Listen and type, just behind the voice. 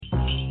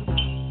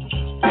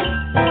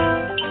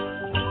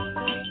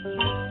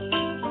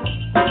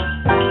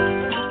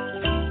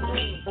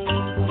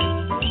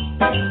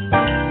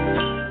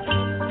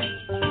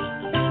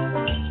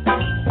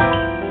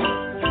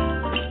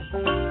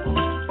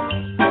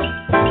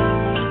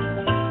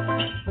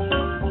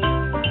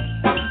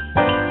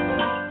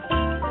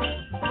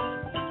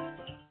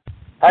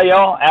Hi,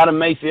 y'all. Adam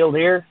Mayfield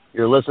here.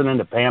 You're listening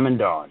to Pam and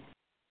Dawn.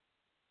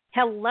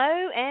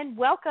 Hello and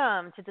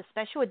welcome to the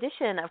special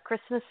edition of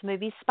Christmas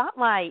Movie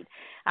Spotlight.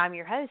 I'm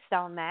your host,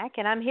 Dawn Mack,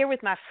 and I'm here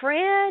with my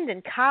friend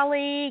and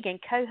colleague and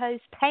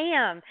co-host,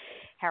 Pam.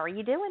 How are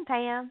you doing,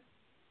 Pam?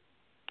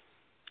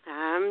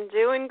 I'm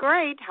doing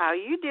great. How are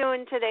you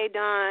doing today,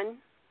 Dawn?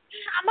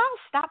 I'm all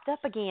stopped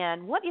up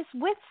again. What is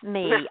with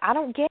me? I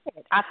don't get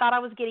it. I thought I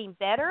was getting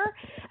better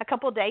a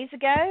couple of days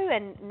ago,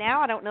 and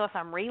now I don't know if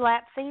I'm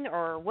relapsing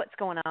or what's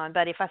going on.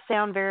 But if I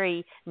sound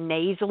very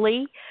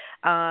nasally,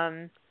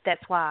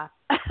 that's why.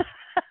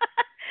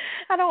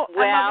 I don't.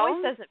 My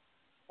voice doesn't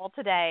well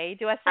today.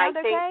 Do I sound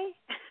okay?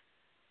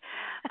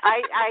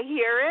 I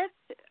hear it.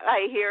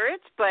 I hear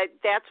it, but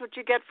that's what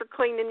you get for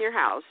cleaning your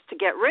house. To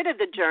get rid of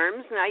the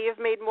germs, now you've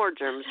made more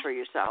germs for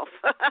yourself.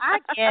 I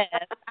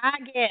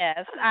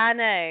guess. I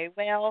know.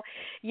 Well,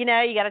 you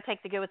got to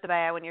take the good with the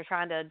bad when you're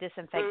trying to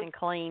disinfect and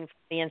clean from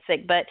being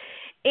sick. But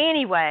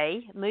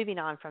anyway, moving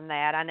on from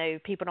that, I know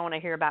people don't want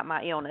to hear about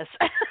my illness.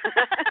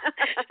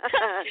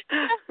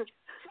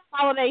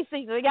 Holiday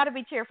season, we got to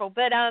be cheerful.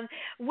 But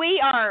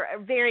we are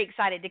very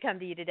excited to come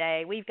to you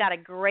today. We've got a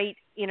great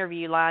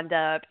interview lined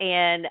up,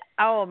 and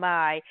oh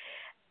my,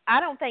 I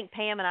don't think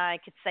Pam and I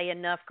could say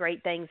enough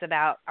great things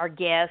about our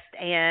guest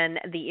and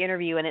the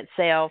interview in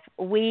itself.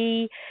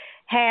 We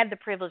had the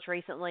privilege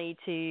recently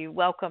to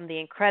welcome the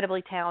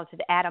incredibly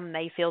talented Adam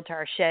Mayfield to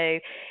our show,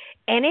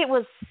 and it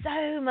was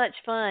so much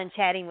fun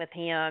chatting with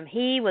him.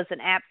 He was an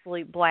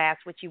absolute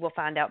blast, which you will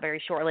find out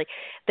very shortly.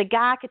 The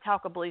guy could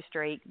talk a blue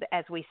streak,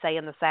 as we say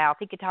in the South.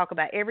 He could talk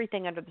about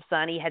everything under the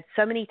sun. He had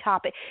so many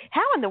topics.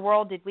 How in the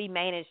world did we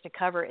manage to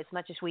cover as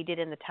much as we did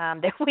in the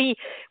time that we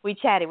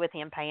chatted with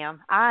him, Pam?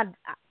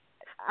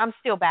 I'm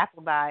still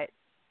baffled by it.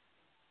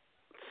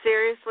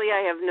 Seriously,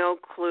 I have no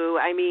clue.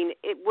 I mean,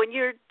 when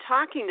you're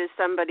talking to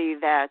somebody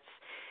that's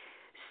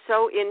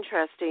so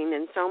interesting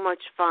and so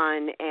much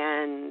fun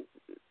and,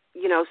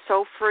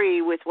 so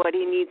free with what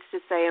he needs to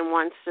say and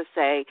wants to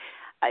say,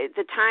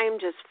 the time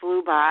just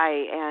flew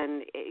by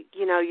and,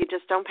 you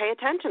just don't pay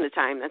attention to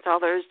time. That's all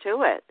there is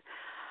to it.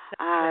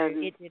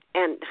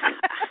 And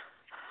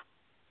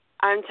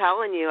I'm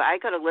telling you, I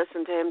could have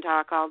listened to him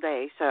talk all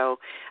day. So,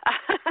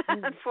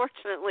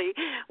 unfortunately,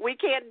 we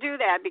can't do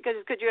that because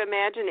could you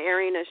imagine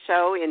airing a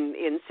show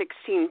in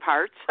 16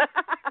 parts?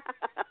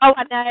 Oh,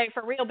 I know,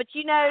 for real. But,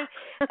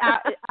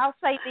 I'll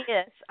say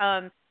this.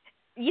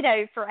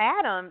 For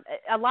Adam,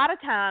 a lot of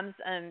times,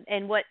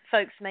 and what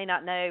folks may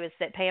not know is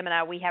that Pam and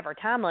I, we have our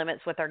time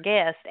limits with our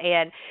guests.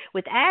 And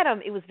with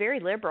Adam, it was very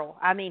liberal.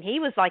 I mean, he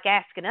was like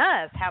asking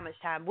us how much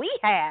time we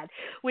had,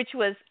 which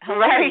was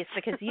hilarious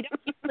because you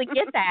don't usually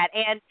get that.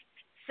 And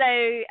so,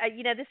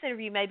 this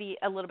interview may be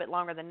a little bit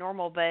longer than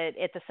normal, but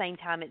at the same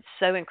time, it's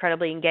so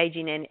incredibly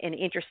engaging and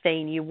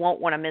interesting. You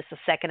won't want to miss a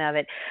second of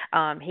it.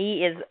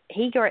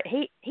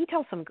 He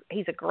tells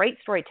he's a great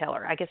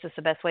storyteller. I guess is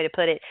the best way to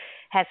put it.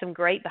 Has some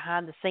great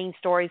behind the scenes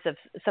stories of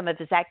some of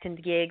his acting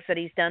gigs that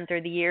he's done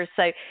through the years.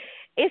 So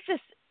it's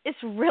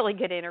a really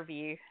good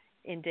interview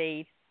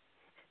indeed.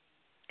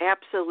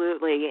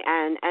 Absolutely.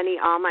 And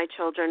All My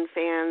Children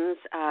fans,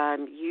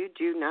 you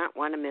do not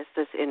want to miss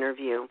this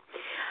interview.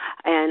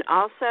 And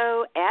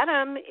also,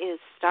 Adam is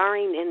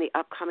starring in the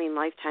upcoming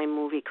Lifetime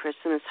movie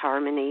Christmas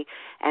Harmony,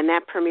 and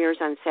that premieres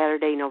on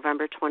Saturday,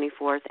 November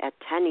 24th at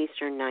 10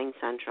 Eastern, 9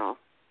 Central.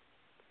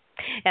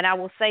 And I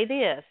will say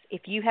this,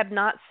 if you have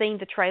not seen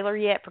the trailer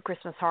yet for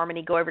Christmas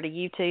Harmony, go over to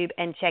YouTube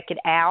and check it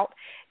out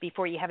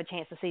before you have a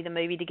chance to see the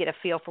movie to get a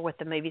feel for what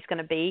the movie's going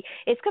to be.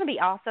 It's going to be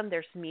awesome.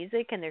 There's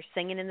music and there's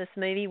singing in this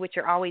movie, which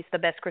are always the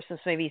best Christmas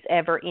movies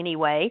ever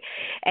anyway.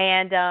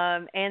 And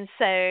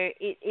so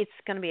it's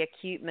going to be a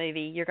cute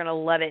movie. You're going to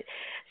love it.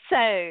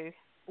 So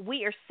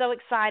we are so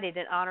excited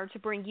and honored to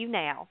bring you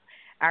now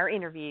our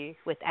interview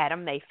with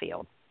Adam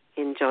Mayfield.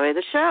 Enjoy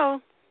the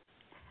show.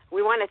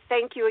 We want to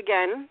thank you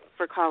again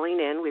for calling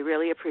in. We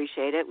really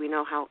appreciate it. We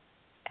know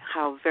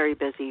how very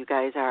busy you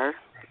guys are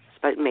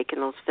about making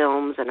those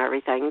films and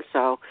everything.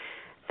 So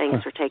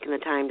thanks for taking the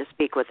time to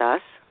speak with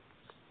us.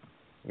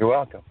 You're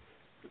welcome.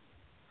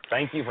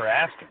 Thank you for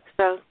asking.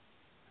 So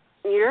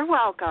you're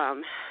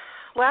welcome.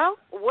 Well,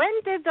 when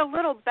did the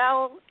little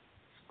bell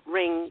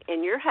ring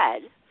in your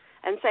head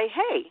and say,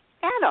 hey,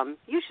 Adam,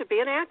 you should be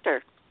an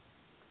actor?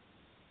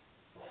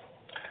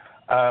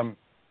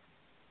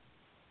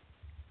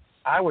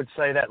 I would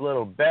say that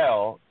little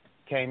bell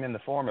came in the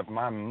form of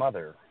my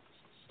mother,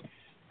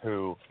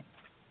 who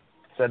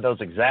said those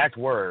exact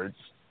words,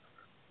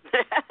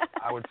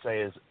 I would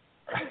say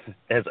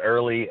as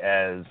early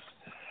as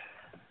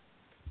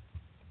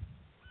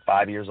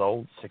 5 years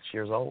old, 6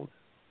 years old.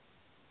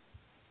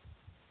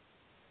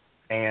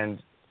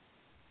 And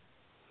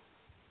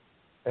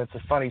it's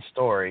a funny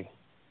story,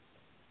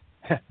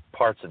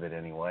 parts of it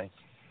anyway.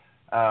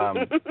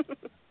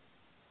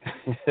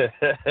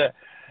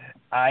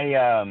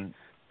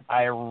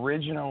 I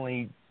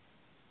originally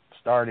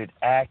started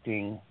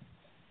acting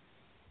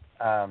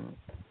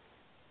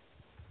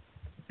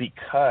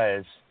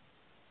because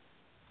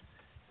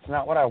it's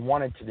not what I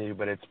wanted to do,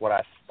 but it's what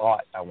I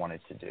thought I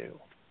wanted to do.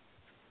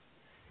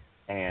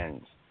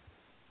 And,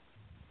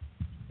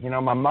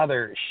 my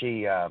mother,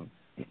 she, I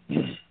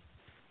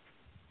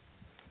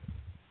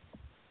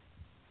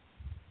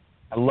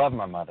love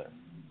my mother.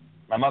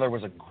 My mother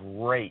was a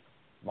great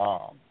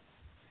mom.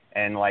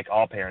 And like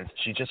all parents,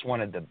 she just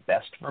wanted the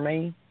best for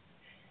me.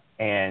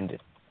 And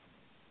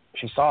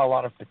she saw a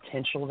lot of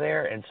potential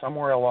there. And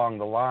somewhere along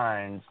the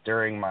lines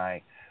during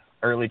my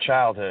early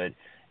childhood,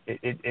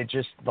 it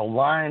just, the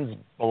lines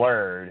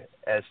blurred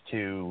as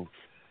to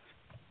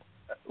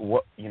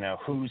what,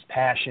 whose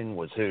passion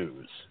was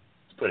whose.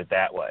 Let's put it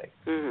that way.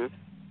 Mm-hmm.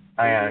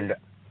 And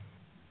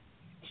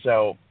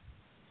so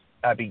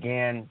I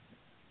began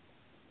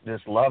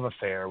this love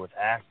affair with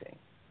acting.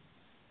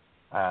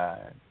 I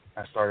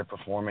started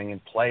performing in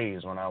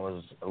plays when I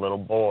was a little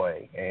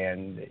boy,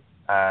 and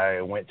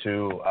I went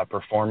to a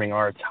performing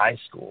arts high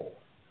school,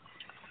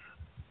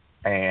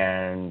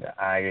 and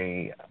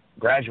I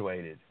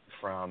graduated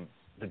from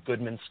the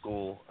Goodman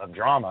School of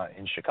Drama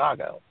in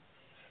Chicago,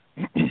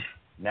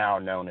 now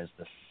known as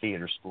the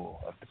Theater School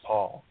of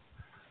DePaul.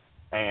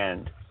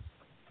 And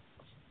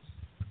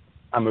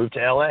I moved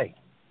to L.A.,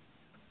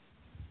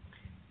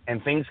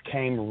 and things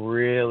came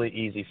really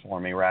easy for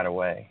me right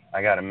away.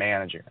 I got a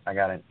manager. I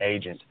got an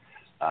agent.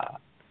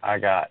 I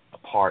got a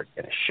part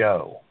in a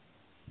show,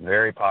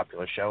 very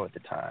popular show at the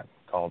time,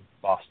 called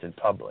Boston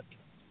Public.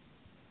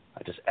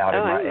 I just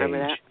outed my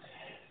age.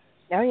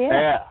 That. Oh,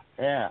 yeah.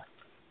 Yeah.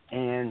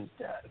 And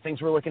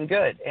things were looking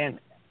good. And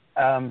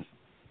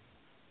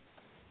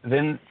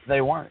then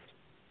they weren't.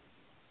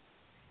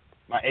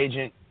 My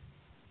agent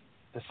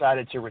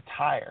decided to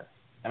retire,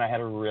 and I had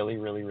a really,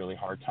 really, really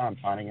hard time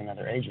finding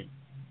another agent.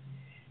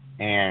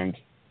 And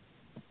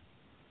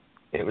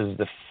it was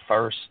the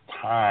first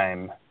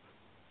time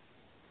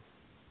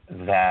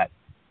that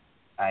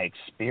I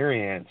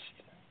experienced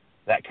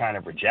that kind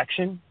of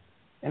rejection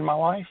in my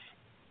life.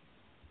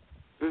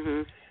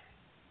 Mm-hmm.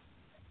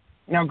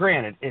 Now,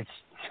 granted, it's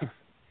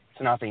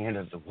not the end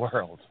of the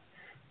world,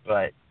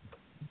 but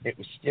it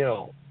was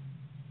still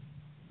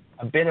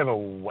a bit of a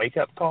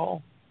wake-up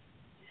call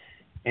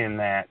in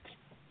that,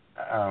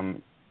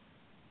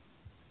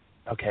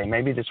 okay,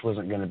 maybe this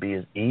wasn't going to be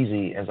as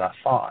easy as I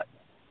thought.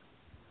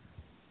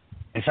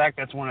 In fact,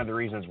 that's one of the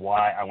reasons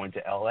why I went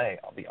to L.A.,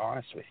 I'll be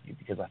honest with you,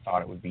 because I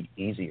thought it would be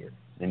easier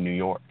than New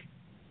York.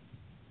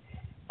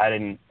 I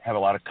didn't have a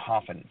lot of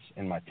confidence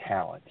in my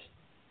talent.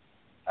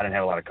 I didn't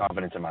have a lot of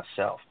confidence in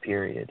myself,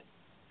 period.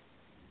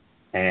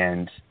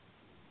 And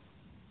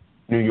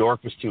New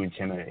York was too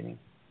intimidating.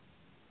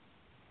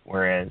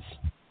 Whereas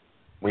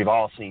we've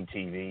all seen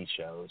TV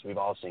shows, we've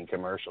all seen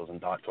commercials and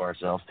thought to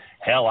ourselves,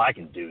 hell, I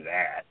can do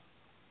that.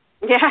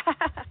 Yeah.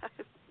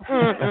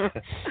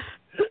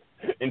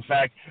 In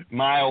fact,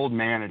 my old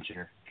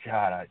manager,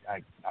 God,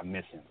 I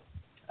miss him.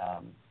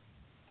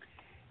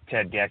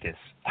 Ted Gekas.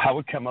 I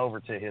would come over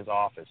to his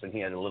office, and he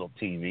had a little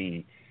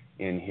TV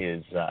in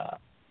his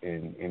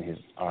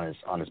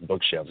on his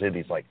bookshelves. He had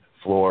these like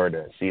floor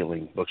to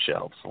ceiling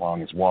bookshelves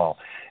along his wall,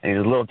 and he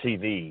had a little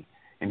TV,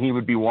 and he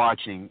would be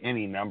watching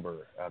any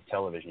number of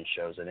television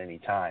shows at any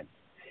time.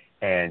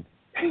 And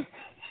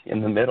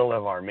in the middle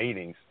of our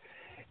meetings,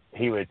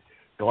 he would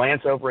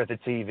glance over at the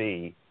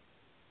TV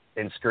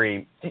and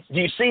scream, "Do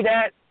you see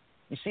that?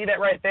 You see that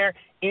right there?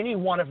 Any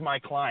one of my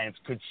clients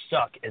could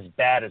suck as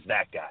bad as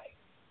that guy."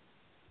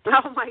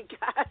 Oh, my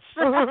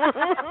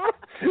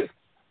gosh.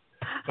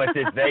 But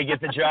did they get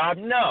the job?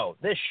 No,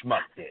 this schmuck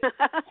did.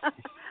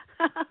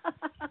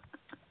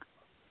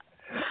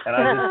 And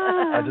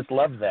I just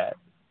loved that.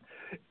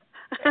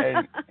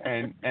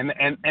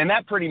 And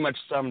that pretty much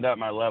summed up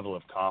my level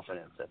of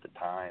confidence at the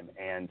time.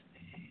 And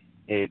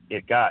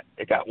it got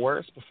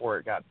worse before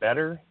it got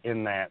better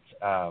in that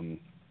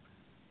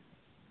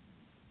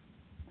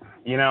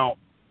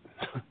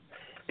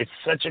it's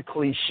such a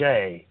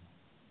cliche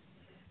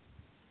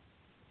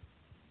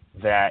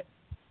that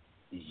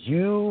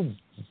you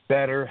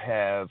better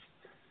have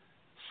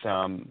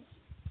some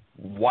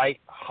white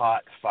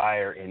hot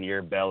fire in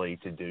your belly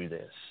to do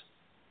this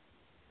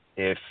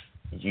if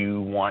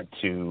you want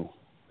to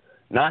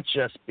not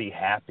just be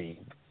happy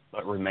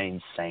but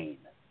remain sane,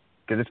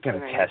 because it's going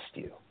to test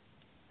you.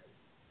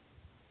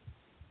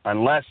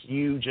 Unless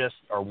you just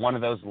are one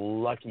of those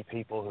lucky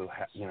people who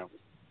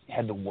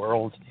had the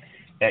world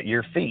at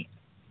your feet,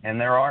 and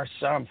there are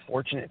some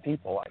fortunate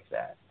people like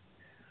that.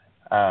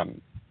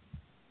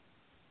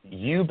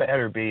 You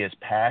better be as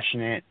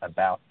passionate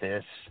about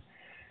this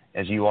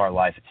as you are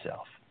life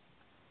itself.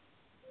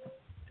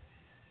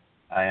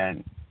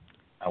 And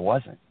I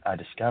wasn't. I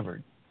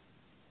discovered.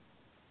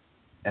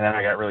 And then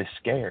I got really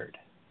scared.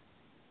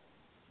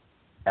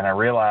 And I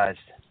realized,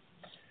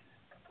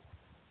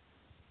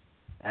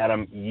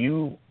 Adam,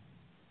 you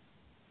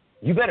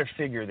better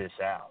figure this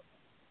out.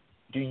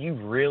 Do you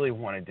really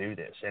want to do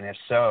this? And if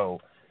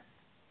so,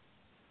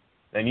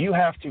 then you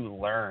have to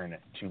learn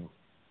to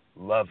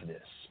love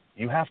this.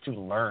 You have to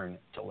learn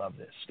to love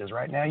this, because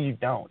right now you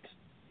don't.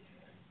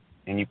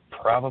 And you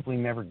probably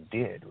never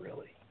did,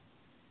 really.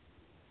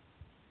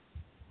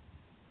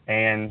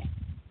 And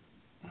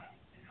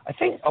I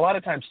think a lot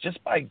of times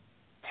just by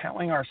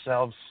telling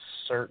ourselves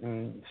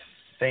certain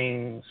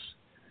things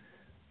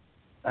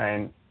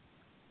and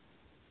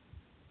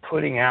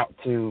putting out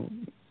to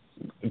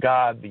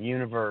God, the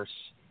universe,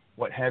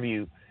 what have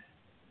you,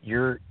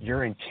 your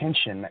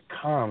intention that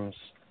comes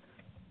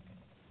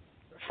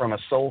from a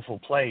soulful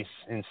place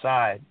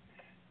inside,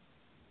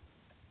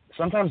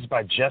 sometimes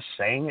by just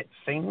saying it,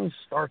 things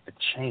start to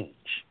change.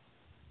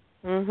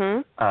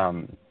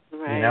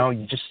 Right. You know,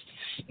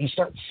 you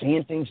start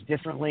seeing things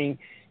differently,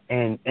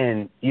 and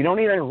you don't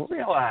even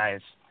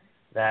realize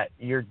that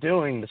you're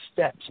doing the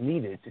steps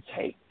needed to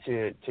take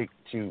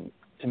to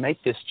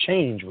make this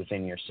change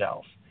within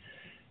yourself.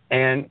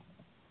 And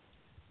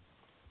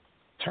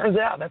turns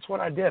out that's what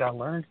I did. I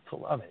learned to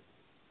love it.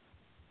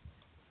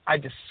 I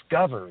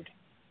discovered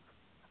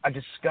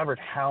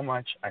how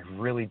much I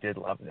really did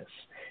love this.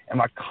 And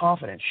my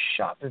confidence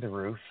shot through the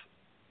roof.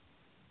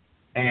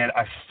 And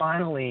I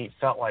finally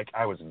felt like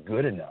I was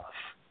good enough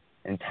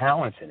and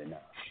talented enough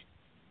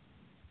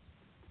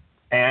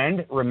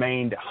and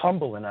remained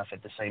humble enough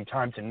at the same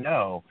time to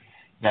know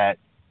that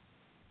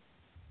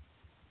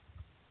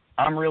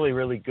I'm really,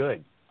 really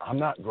good. I'm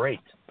not great.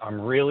 I'm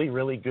really,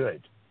 really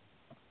good.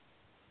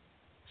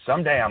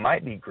 Someday I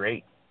might be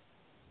great.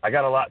 I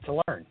got a lot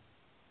to learn.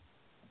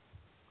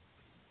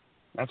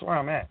 That's where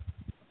I'm at.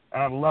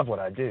 And I love what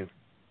I do.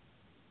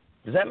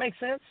 Does that make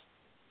sense?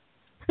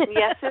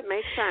 Yes, it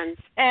makes sense.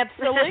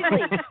 Absolutely.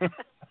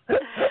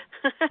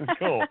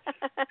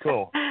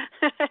 Cool.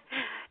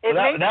 It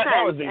makes that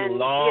sense. was the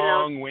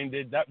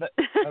long-winded. That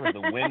was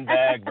the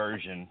windbag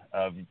version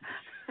of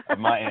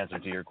my answer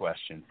to your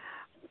question.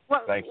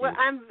 Well, Thank you. Well,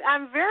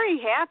 I'm very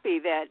happy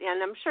that,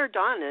 and I'm sure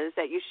Dawn is,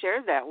 that you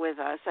shared that with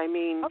us. I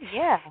mean,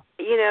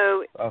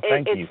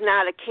 it's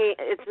not a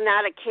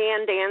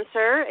canned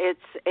answer.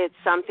 It's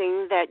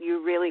something that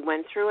you really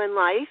went through in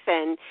life,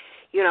 and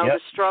the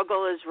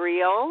struggle is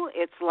real.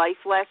 It's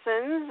life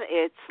lessons.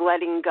 It's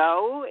letting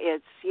go.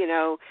 It's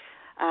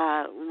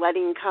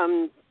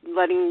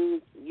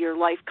letting your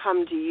life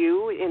come to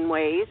you in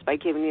ways by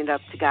giving it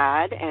up to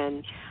God.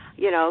 And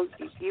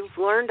you've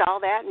learned all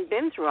that and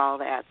been through all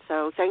that.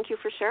 So thank you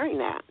for sharing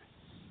that.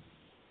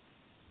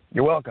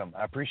 You're welcome.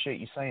 I appreciate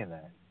you saying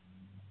that.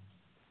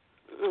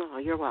 Oh,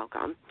 you're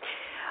welcome.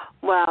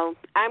 Well,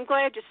 I'm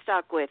glad you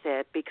stuck with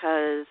it,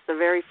 because the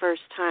very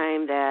first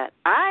time that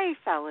I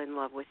fell in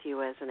love with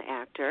you as an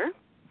actor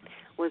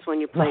was when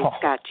you played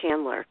Scott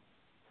Chandler.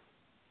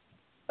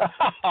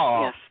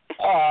 Oh,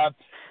 yes.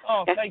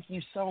 Thank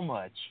you so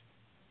much.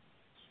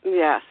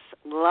 Yes,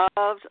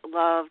 loved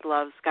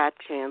Scott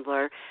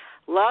Chandler.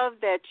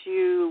 Loved that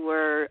you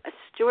were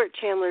Stuart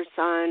Chandler's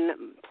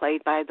son,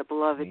 played by the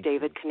beloved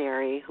David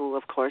Canary, who,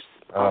 of course,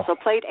 also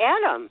played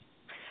Adam.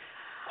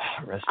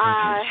 Rest in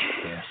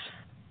peace, yes.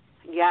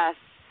 Yes.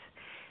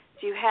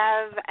 Do you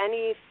have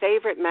any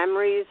favorite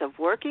memories of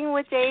working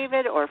with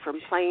David, or from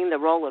playing the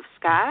role of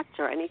Scott,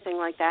 or anything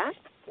like that?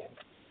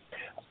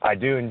 I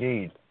do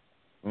indeed.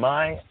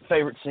 My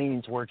favorite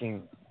scenes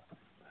working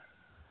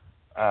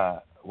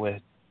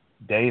with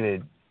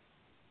David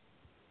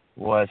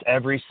was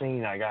every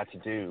scene I got to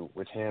do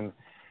with him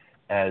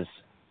as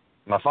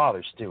my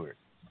father, Stuart.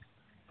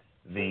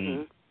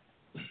 The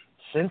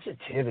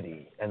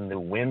sensitivity and the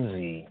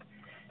whimsy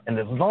and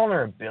the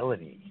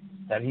vulnerability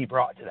that he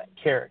brought to that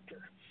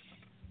character.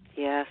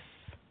 Yes.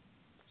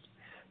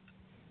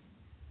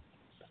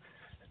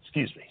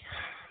 Excuse me.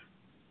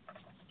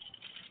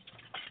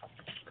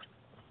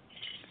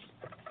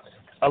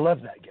 I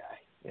love that guy,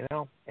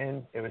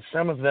 and it was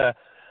some of the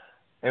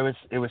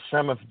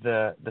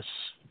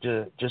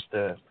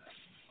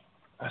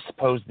I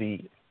suppose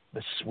the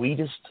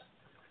sweetest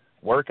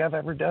work I've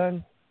ever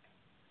done.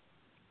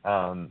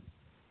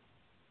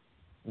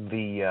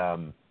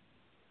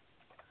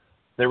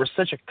 There was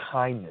such a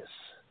kindness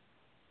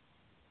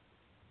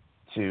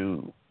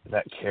to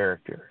that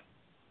character,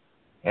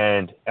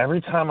 and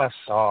every time I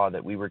saw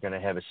that we were going to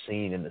have a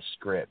scene in the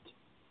script,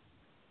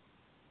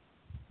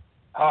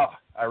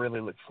 I really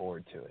looked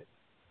forward to it.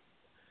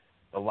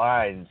 The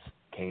lines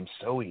came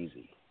so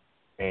easy,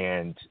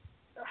 and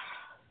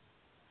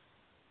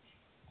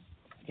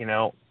he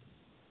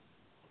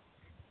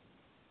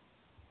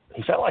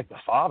felt like the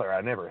father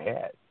I never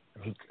had.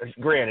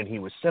 Granted, he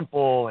was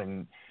simple,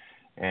 and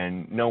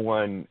no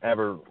one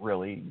ever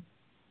really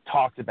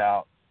talked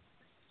about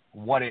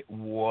what it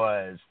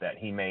was that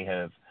he may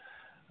have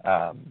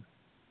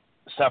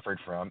suffered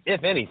from,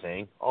 if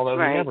anything. Although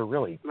he never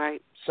really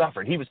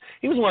suffered. He was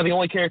one of the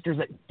only characters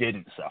that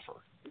didn't suffer.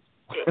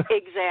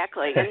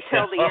 Exactly,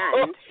 until the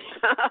end.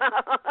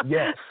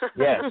 Yes.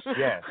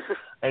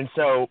 And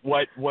so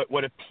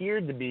what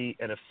appeared to be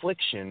an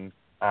affliction,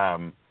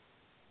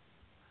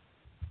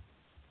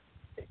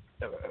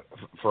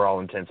 for all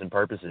intents and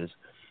purposes,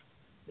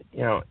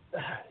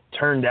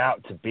 turned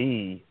out to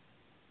be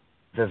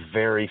the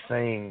very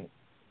thing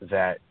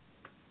that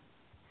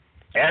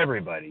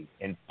everybody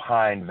in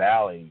Pine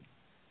Valley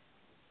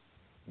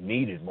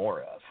needed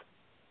more of.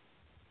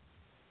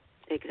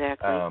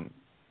 Exactly.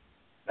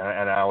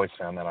 And I always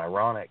found that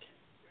ironic.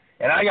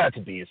 And I got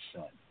to be his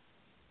son,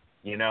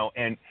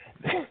 and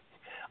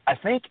I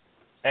think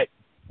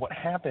what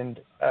happened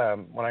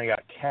when I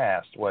got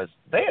cast was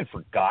they had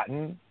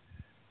forgotten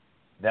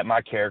that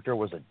my character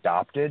was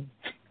adopted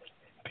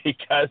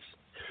because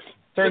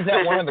turns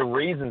out one of the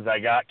reasons I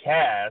got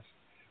cast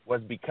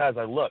was because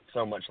I looked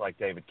so much like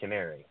David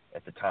Canary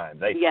at the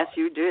time. Yes,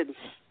 you did.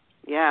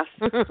 Yes.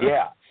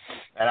 Yeah.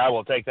 And I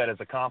will take that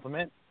as a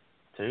compliment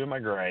to my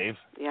grave.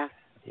 Yeah.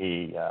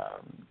 He,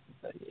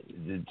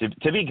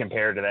 to be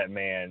compared to that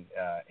man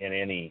in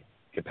any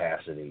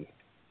capacity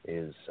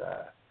is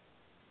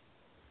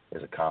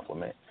a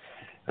compliment.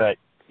 But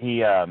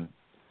he, and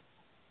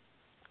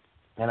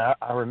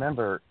I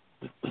remember,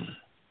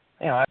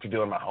 after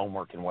doing my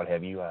homework and what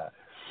have you,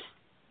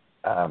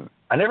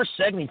 I never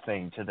said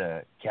anything to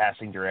the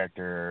casting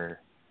director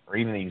or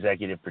even the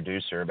executive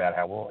producer about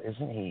how, well,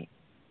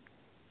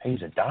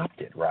 he's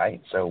adopted,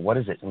 right? So what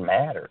does it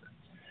matter?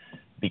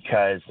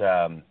 Because,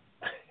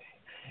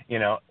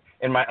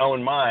 in my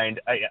own mind,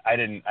 I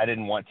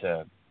didn't want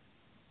to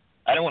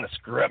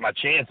screw up my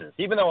chances,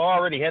 even though I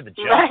already had the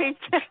job. Right.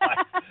 Like,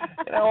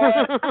 you know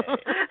what?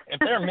 If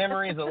their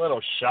memory's a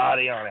little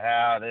shoddy on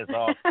how this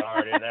all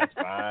started, that's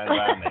fine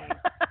by me.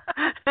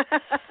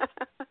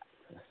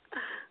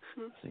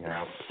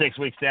 6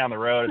 weeks down the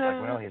road, it's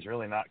like, well, he's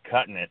really not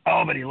cutting it.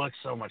 Oh, but he looks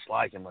so much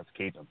like him. Let's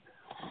keep him.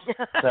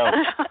 So,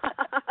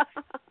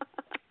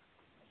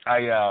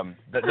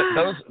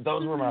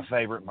 those were my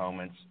favorite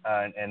moments,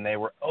 and they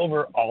were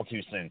over all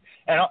too soon.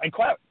 And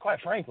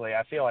quite frankly,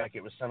 I feel like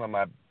it was some of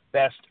my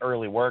best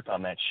early work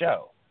on that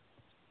show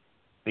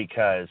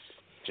because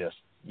just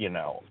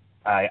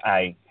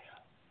I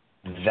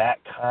that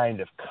kind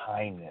of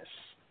kindness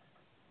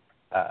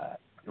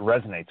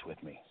resonates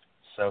with me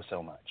so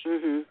much.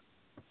 Mhm.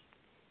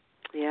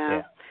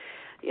 Yeah.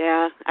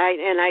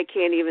 I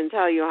can't even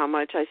tell you how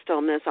much I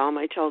still miss All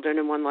My Children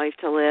and One Life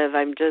to Live.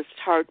 I'm just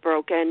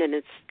heartbroken, and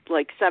it's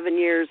like 7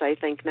 years, I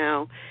think,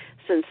 now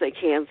since they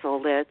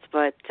canceled it.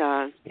 But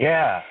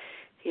yeah.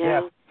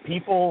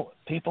 People,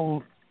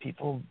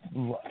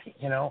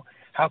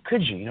 how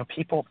could you?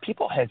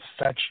 People had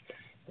such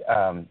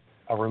a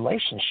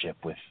relationship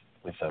with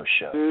those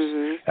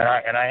shows,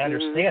 and I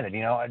understand it.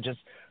 I just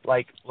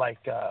like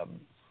a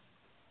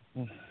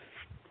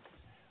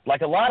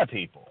lot of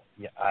people.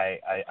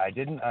 I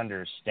didn't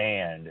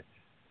understand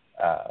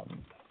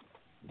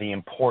the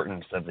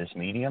importance of this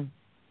medium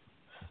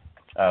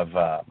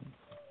of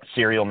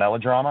serial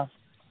melodrama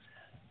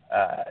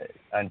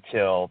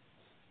until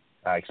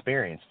I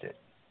experienced it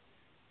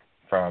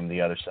from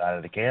the other side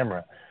of the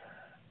camera.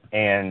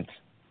 And,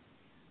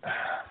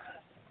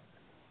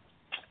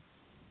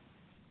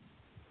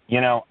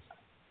 I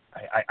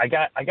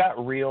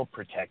got real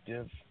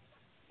protective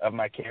of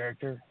my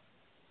character.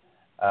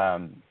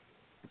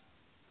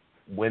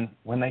 When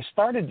they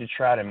started to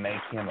try to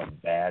make him a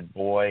bad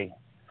boy,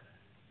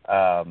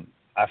 I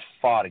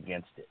fought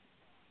against it.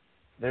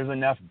 There's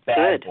enough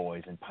bad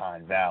boys in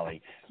Pine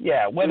Valley.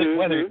 Yeah,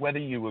 whether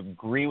you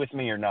agree with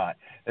me or not,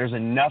 there's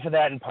enough of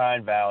that in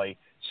Pine Valley.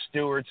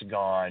 Stewart's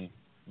gone.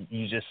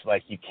 You just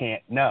you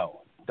can't.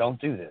 No, don't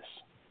do this.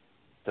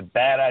 It's a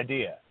bad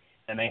idea.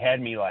 And they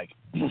had me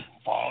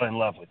fall in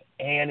love with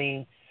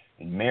Annie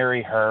and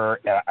marry her.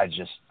 And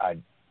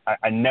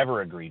I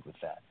never agreed with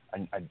that.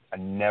 I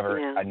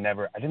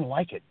didn't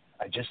like it.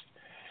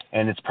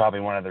 And it's probably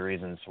one of the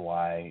reasons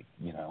why,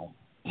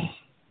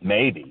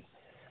 maybe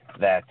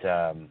that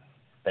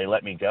they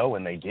let me go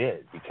when they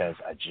did, because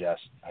I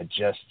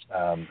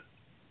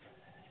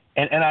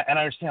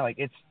understand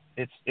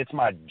it's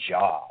my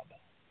job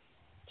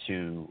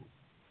to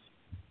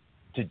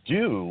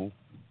do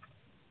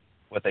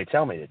what they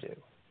tell me to do.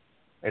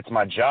 It's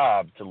my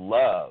job to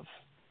love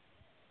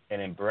and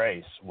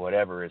embrace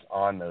whatever is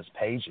on those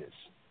pages.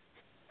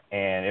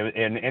 And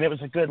it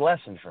was a good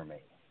lesson for me,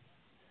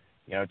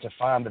 to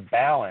find the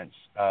balance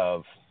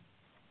of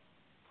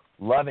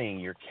loving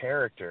your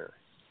character,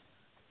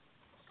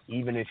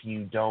 even if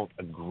you don't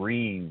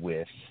agree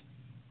with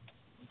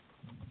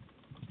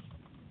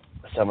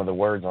some of the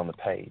words on the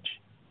page.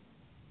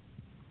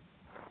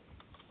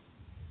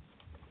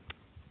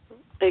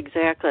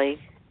 Exactly.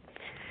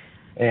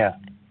 Yeah.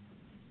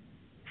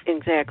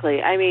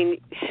 Exactly. I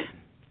mean,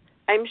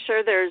 I'm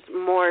sure there's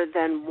more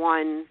than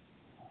one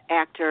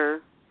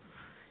actor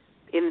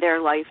in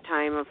their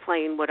lifetime of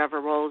playing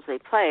whatever roles they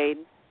played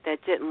that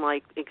didn't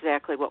like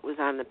exactly what was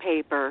on the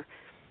paper.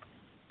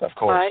 Of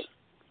course.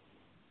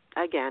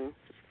 But, again,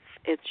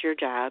 it's your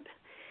job.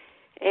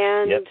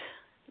 And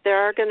there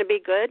are going to be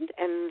good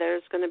and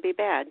there's going to be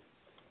bad.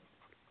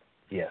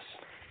 Yes,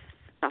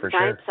 for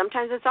sure.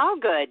 Sometimes it's all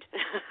good.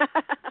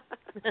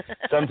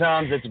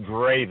 Sometimes it's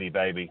gravy,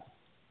 baby.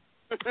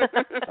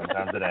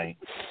 Sometimes it ain't.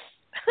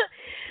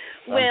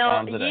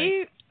 Well,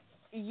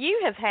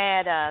 you have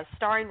had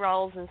starring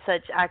roles in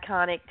such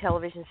iconic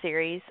television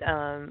series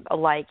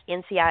like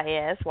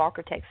NCIS,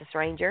 Walker, Texas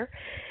Ranger,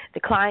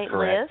 The Client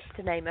Correct. List,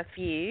 to name a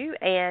few.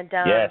 And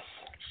yes.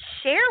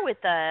 Share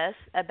with us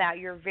about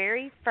your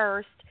very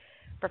first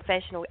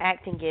professional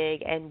acting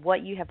gig and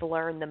what you have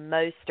learned the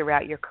most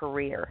throughout your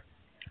career.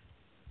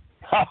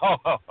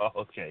 Oh,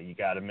 okay. You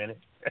got a minute?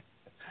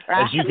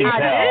 As you can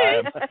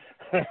tell,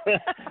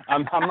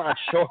 I'm not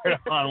short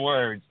on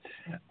words.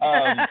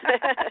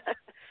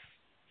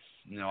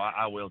 No,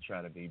 I will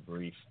try to be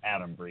brief.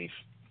 Adam brief,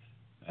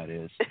 that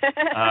is.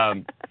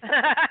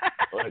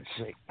 Let's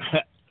see.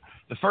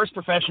 The first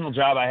professional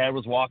job I had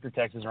was Walker,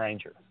 Texas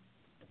Ranger.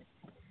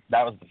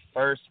 That was the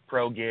first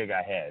pro gig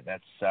I had.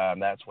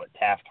 That's what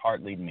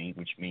Taft-Hartley means,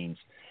 which means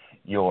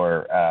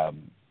your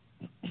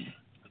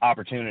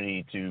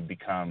opportunity to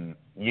become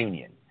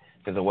union,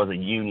 because it was a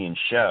union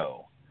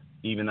show.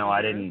 Even though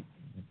I didn't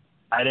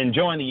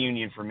join the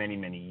union for many,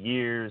 many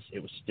years,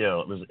 it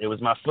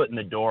was my foot in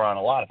the door on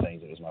a lot of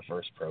things. It was my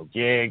first pro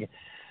gig.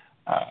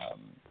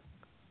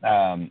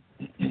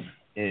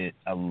 It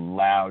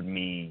allowed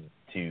me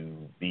to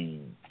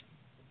be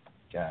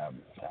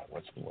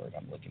what's the word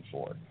I'm looking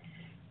for?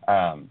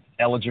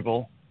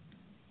 Eligible,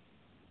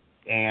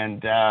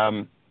 and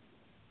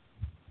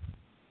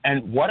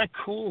what a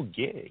cool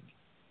gig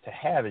to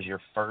have as your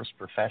first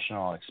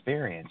professional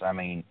experience. I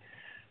mean,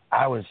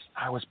 I was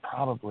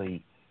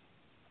probably,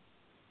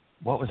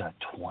 what was I,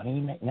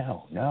 20?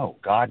 No,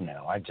 God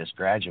no. I just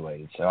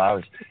graduated, so I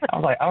was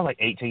like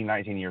 18,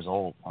 19 years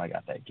old when I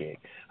got that gig.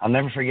 I'll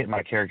never forget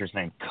my character's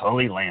name,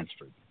 Cully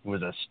Lansford, who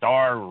was a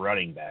star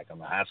running back on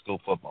the high school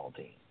football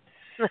team.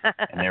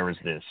 And there was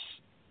this.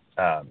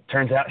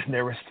 Turns out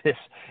there was this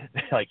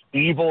like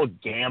evil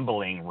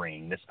gambling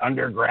ring, this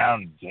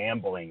underground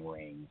gambling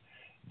ring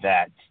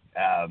that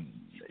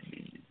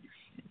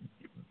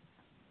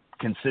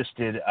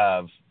consisted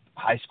of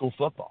high school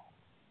football.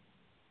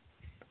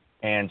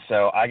 And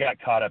so I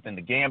got caught up in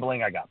the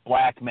gambling. I got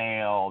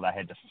blackmailed. I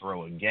had to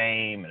throw a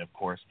game. And, of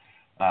course,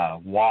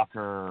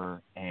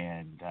 Walker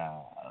and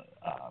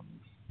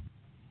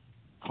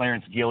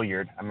Clarence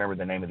Gilliard, I remember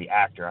the name of the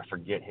actor. I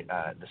forget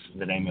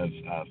the name of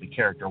the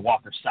character,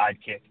 Walker's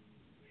sidekick,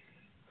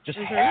 just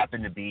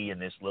happened to be in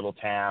this little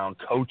town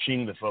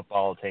coaching the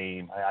football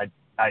team.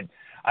 I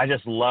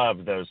just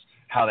loved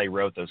how they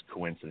wrote those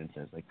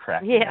coincidences. They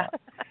cracked me up.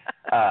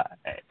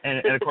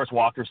 And of course,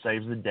 Walker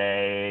saves the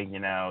day. You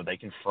know, they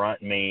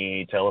confront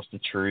me, tell us the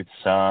truth,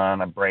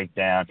 son. I break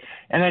down.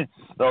 And then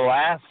the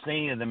last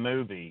scene of the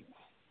movie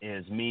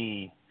is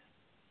me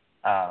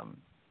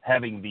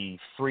having the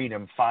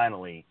freedom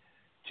finally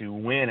to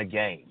win a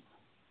game,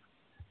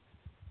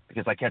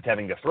 because I kept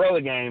having to throw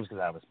the games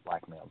because I was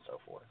blackmailed and so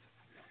forth.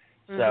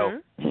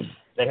 So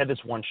they had this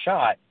one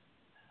shot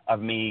of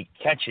me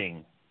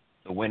catching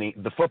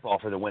the football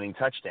for the winning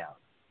touchdown.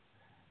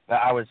 But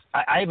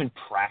I even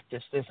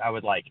practiced this. I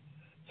would like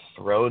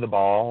throw the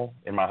ball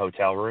in my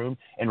hotel room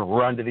and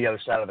run to the other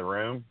side of the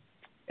room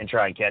and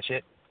try and catch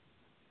it.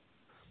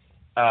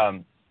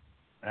 Now,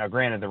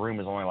 granted, the room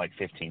is only like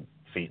 15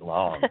 feet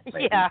long.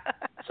 Maybe. Yeah.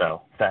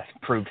 So that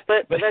proved.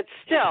 But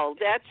still,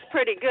 that's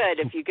pretty good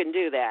if you can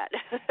do that.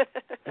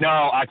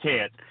 No, I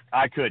can't.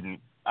 I couldn't.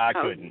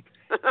 So,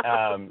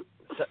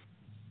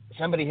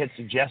 somebody had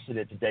suggested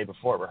it the day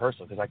before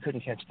rehearsal because I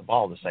couldn't catch the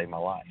ball to save my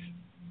life.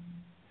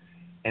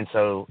 And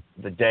so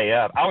the day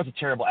of, I was a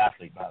terrible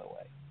athlete, by the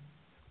way.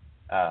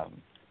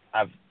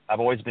 I've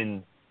always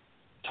been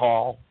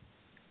tall.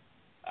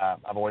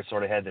 I've always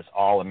sort of had this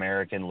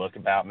all-American look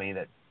about me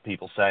that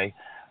people say.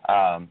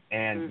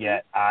 And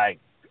yet I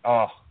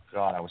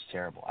was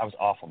terrible. I was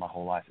awful my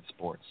whole life at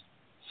sports.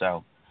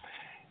 So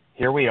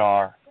here we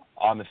are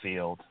on the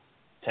field,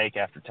 take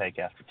after take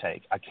after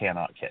take. I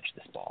cannot catch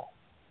this ball.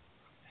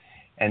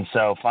 And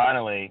so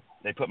finally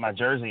they put my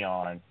jersey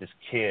on this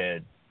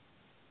kid,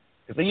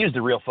 because they used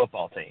a real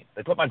football team.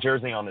 They put my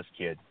jersey on this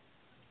kid.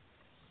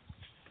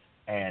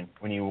 And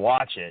when you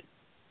watch it,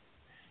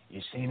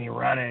 you see me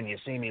running, you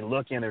see me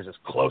looking, there's this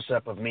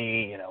close-up of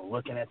me,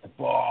 looking at the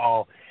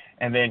ball.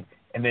 And then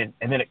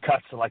it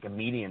cuts to like a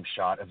medium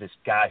shot of this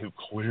guy who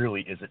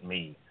clearly isn't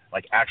me,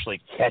 like actually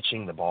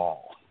catching the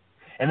ball.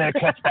 And then it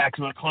cuts back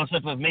to a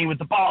close-up of me with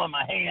the ball in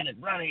my hand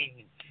and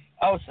running.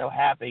 Oh, so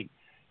happy.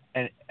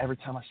 And every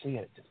time I see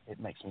it, it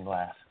makes me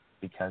laugh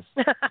because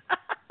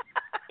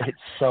it's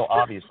so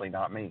obviously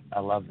not me. I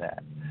love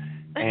that.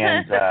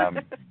 And,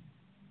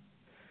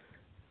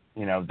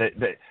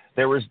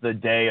 there was the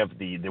day of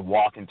the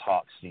walk and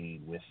talk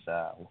scene with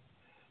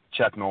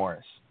Chuck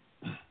Norris.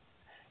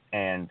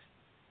 And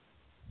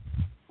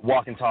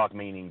walk and talk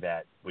meaning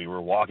that we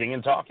were walking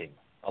and talking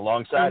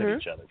alongside of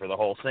each other for the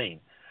whole scene.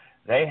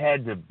 They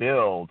had to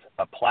build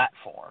a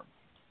platform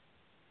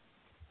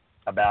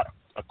about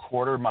a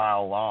quarter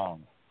mile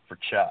long for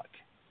Chuck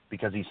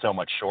because he's so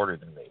much shorter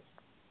than me.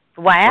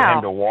 Wow. For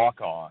him to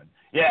walk on.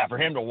 Yeah, for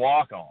him to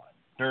walk on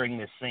during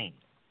this scene.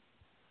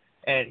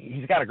 And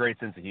he's got a great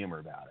sense of humor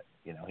about it.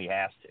 He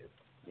has to.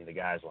 The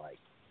guy's like,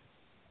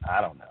 I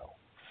don't know,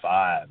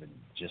 5 and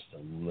just a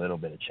little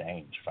bit of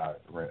change, if I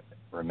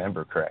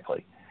remember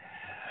correctly.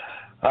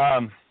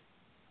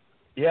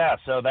 Yeah,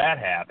 so that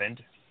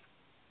happened.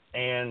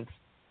 And,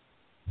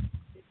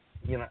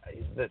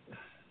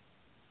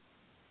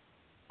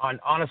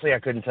 honestly, I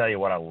couldn't tell you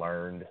what I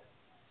learned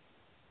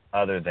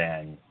other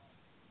than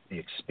the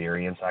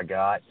experience I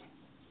got.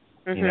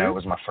 It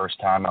was my first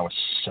time. I was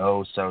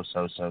so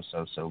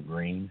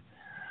green.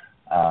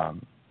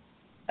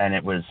 and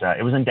it was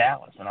in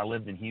Dallas, and I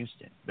lived in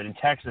Houston. But in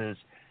Texas,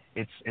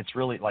 it's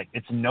really like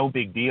it's no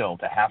big deal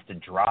to have to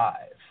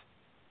drive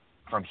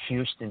from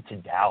Houston to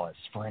Dallas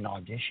for an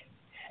audition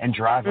and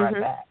drive right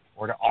back,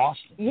 or to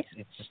Austin. Yeah.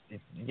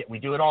 We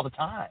do it all the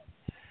time.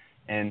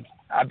 And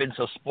I've been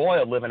so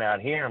spoiled living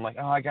out here. I'm like,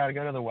 oh, I got to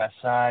go to the West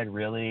Side.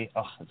 Really?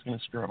 Oh, it's going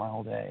to screw up my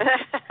whole day.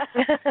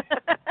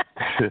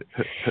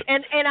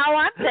 and all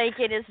I'm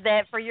thinking is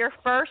that for your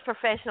first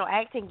professional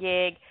acting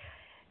gig,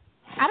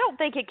 I don't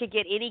think it could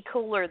get any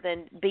cooler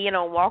than being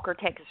on Walker,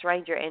 Texas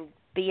Ranger, and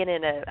being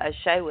in a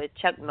show with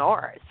Chuck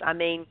Norris. I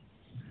mean,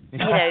 you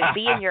know,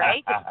 being your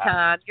age at the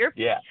time,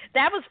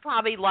 that was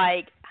probably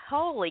like,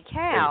 holy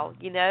cow,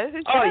 you know,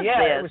 who does this?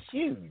 It was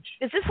huge.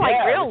 Is this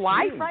like real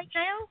life right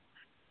now?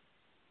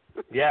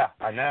 Yeah,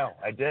 I know.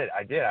 I did.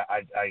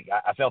 I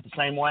felt the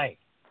same way.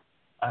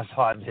 I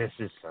thought, this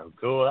is so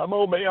cool. I'm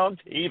going to be on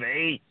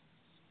TV.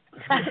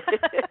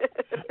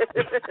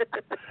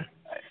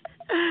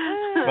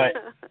 But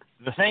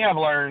the thing I've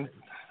learned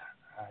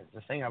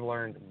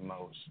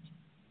most,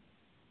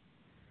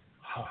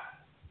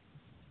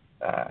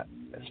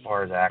 as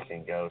far as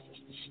acting goes, is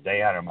to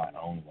stay out of my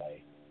own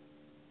way.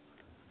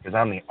 Because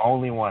I'm the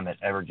only one that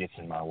ever gets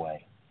in my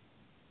way.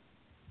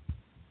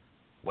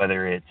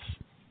 Whether it's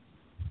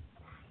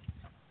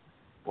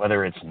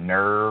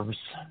nerves,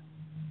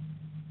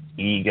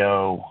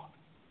 ego,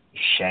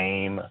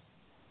 shame,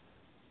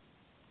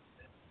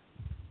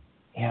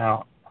 you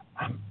know,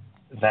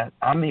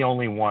 I'm the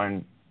only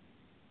one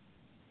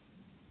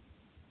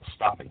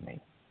stopping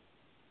me.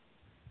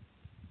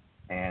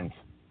 And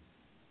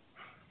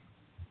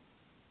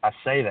I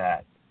say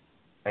that,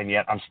 and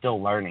yet I'm still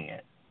learning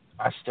it.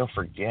 I still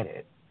forget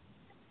it.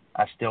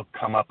 I still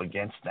come up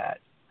against that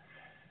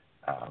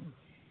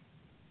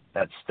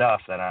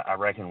stuff that I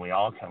reckon we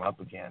all come up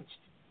against.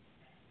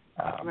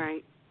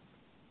 Right.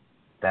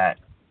 That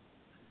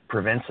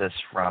prevents us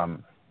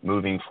from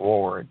moving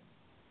forward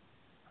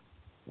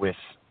with,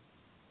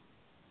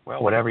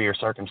 well, whatever your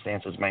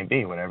circumstances may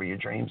be, whatever your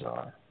dreams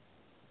are.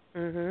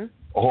 Mm-hmm.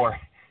 Or,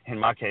 in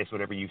my case,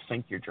 whatever you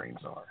think your dreams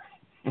are.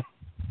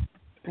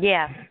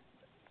 Yeah.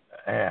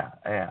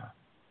 Yeah.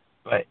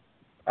 But,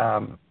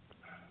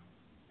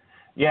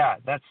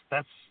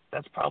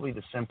 that's probably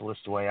the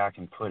simplest way I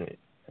can put it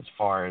as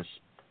far as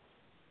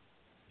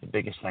the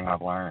biggest thing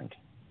I've learned.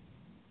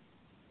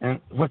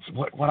 And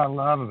what I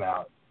love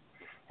about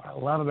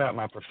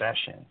my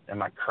profession and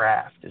my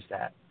craft is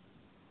that,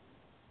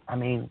 I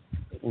mean,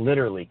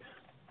 literally,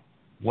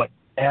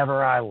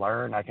 whatever I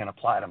learn, I can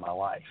apply to my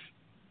life.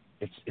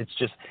 It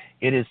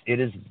is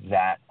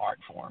that art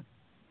form.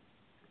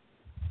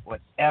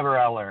 Whatever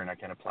I learn, I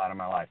can apply to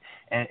my life,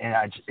 and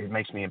it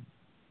makes me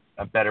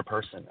a better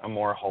person, a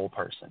more whole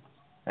person.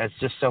 And it's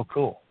just so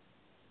cool.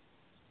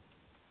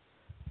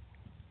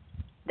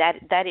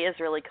 That is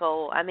really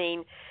cool. I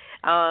mean,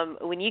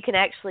 when you can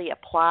actually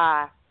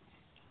apply,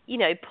 you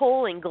know,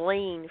 pull and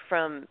glean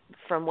from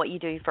what you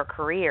do for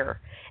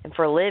career and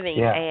for a living,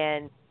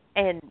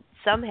 and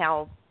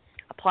somehow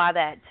apply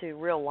that to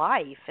real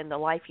life and the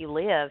life you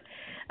live.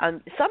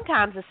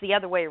 Sometimes it's the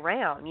other way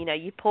around. You know,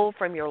 you pull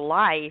from your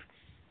life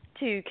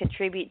to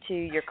contribute to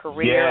your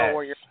career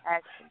or your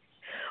passion,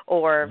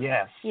 or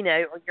you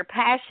know, or your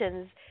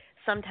passions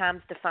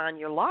sometimes define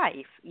your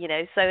life. You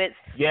know, so it's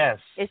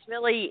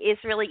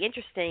really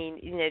interesting.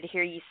 You know, to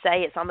hear you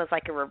say it's almost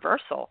like a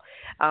reversal.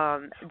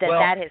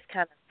 That has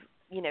kind of,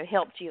 you know,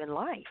 helped you in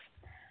life.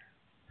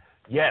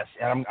 Yes,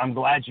 and I'm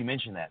glad you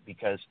mentioned that,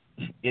 because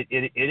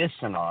it is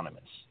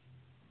synonymous.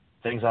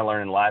 Things I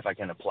learn in life I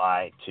can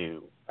apply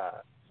to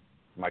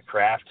my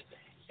craft,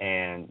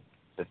 and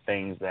the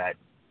things that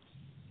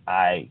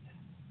I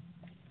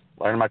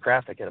learn in my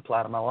craft I can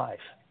apply to my life.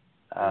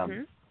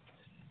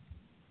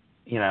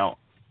 You know,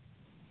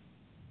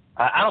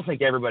 I don't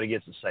think everybody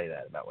gets to say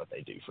that about what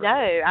they do for a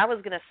living. I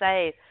was going to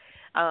say,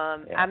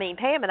 I mean,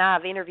 Pam and I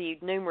have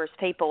interviewed numerous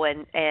people,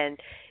 and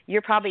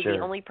you're probably the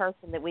only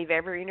person that we've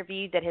ever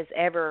interviewed that has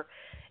ever,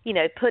 you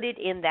know, put it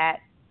in that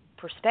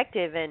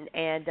perspective and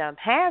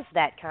has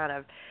that kind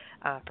of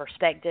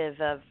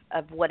perspective of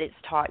what it's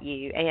taught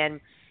you.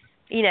 And,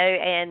 you know,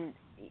 and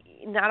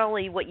not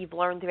only what you've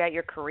learned throughout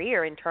your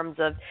career in terms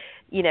of,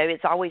 you know,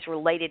 it's always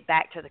related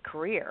back to the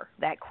career,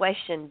 that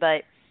question,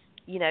 but,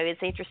 you know,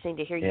 it's interesting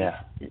to hear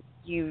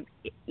you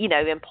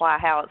know, imply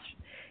how it's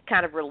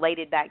kind of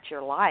related back to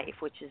your life,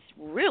 which is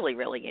really,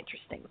 really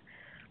interesting.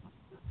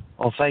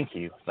 Well, thank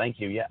you.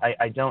 Yeah,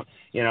 I don't,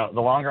 you know,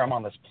 the longer I'm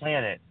on this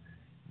planet,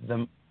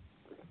 the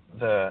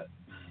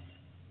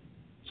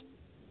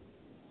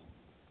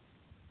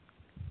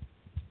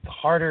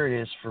harder it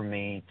is for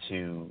me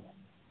to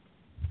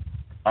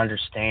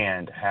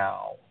understand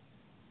how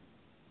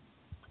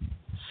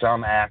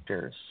some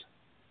actors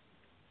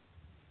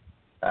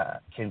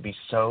can be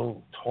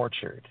so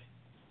tortured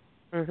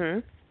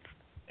and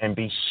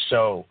be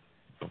so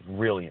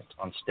brilliant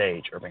on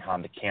stage or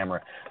behind the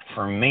camera.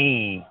 For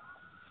me,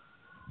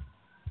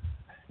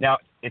 now,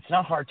 it's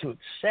not hard to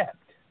accept,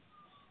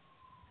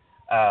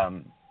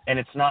 and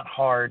it's not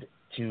hard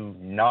to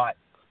not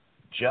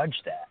judge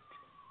that.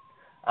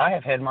 I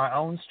have had my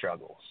own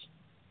struggles.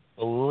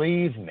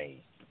 Believe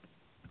me.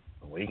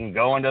 We can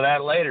go into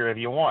that later if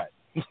you want.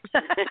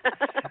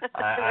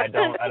 I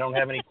don't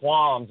have any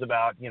qualms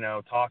about,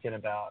 talking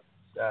about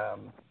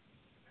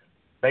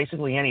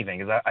basically anything,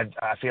 because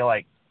I feel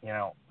like,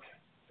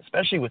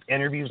 especially with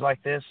interviews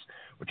like this,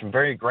 which I'm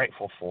very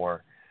grateful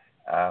for,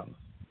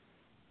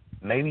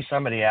 maybe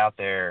somebody out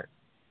there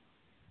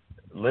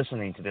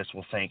listening to this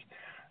will think,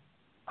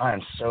 I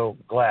am so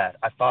glad.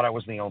 I thought I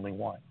was the only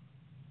one.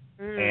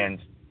 And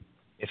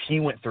if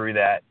he went through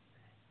that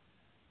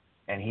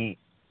and he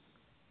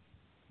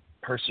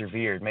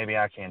persevered, maybe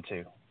I can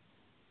too.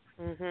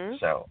 Mm-hmm.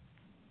 So,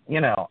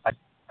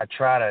 I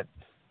try to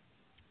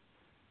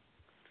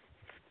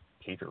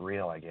keep it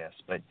real, I guess.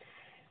 But,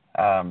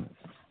 the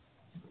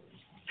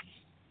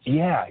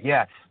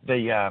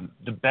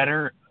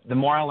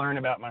more I learn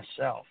about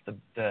myself,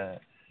 the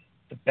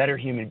better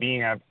human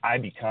being I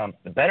become,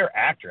 the better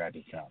actor I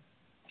become,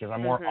 because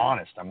I'm more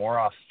honest, I'm more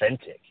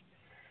authentic.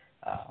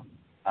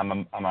 I'm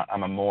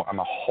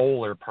a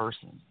wholer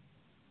person.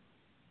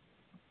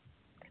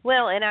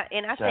 Well, and I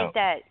think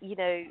that,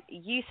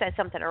 you said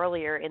something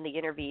earlier in the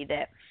interview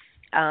that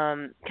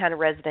kind of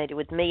resonated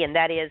with me, and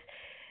that is,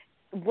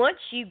 once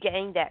you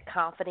gain that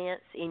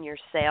confidence in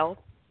yourself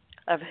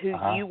of who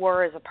you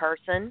were as a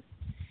person,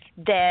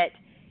 that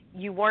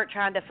you weren't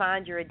trying to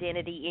find your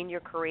identity in your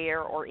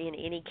career or in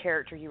any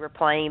character you were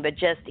playing, but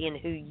just in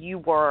who you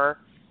were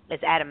as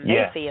Adam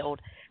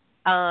Mayfield,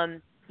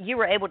 you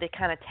were able to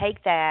kind of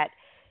take that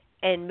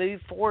and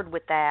move forward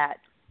with that,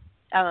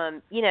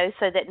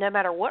 so that no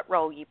matter what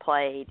role you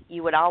played,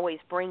 you would always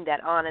bring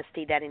that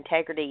honesty, that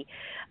integrity,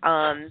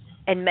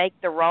 and make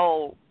the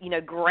role,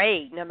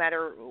 great, no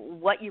matter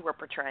what you were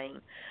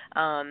portraying.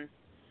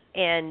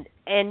 And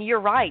you're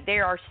right.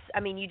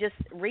 You just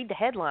read the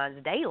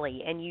headlines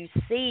daily, and you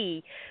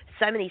see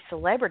so many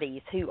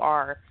celebrities who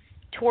are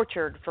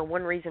tortured for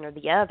one reason or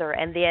the other,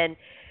 and then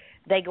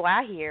they go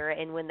out here,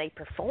 and when they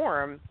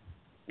perform,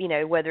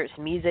 whether it's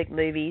music,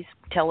 movies,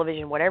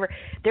 television, whatever,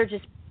 they're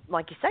just,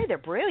 like you say, they're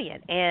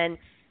brilliant. And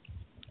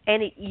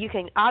you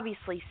can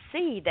obviously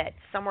see that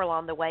somewhere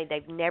along the way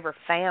they've never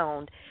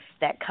found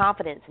that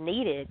confidence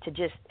needed to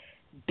just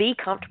be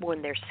comfortable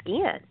in their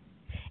skin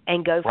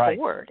and go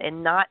forward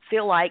and not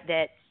feel like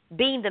that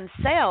being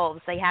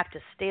themselves, they have to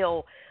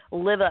still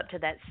live up to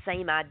that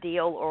same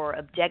ideal or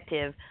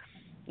objective,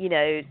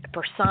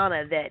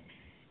 persona that,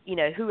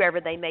 whoever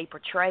they may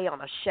portray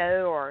on a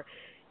show or,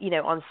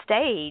 on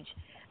stage,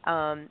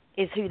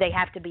 is who they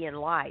have to be in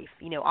life,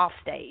 off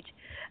stage.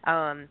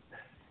 And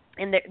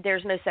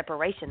there's no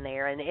separation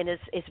there, and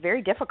it's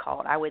very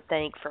difficult, I would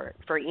think,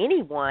 for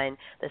anyone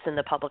that's in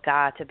the public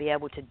eye to be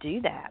able to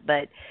do that.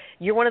 But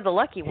you're one of the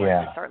lucky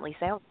ones. It certainly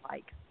sounds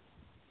like.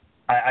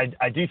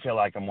 I do feel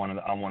like I'm one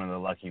of the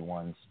lucky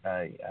ones.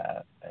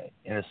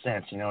 In a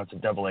sense, it's a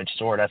double-edged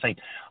sword. I think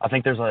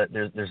there's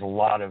a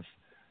lot of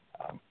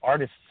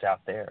artists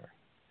out there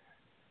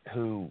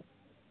who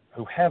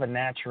have a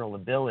natural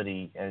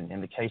ability, and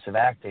in the case of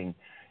acting,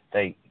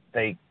 they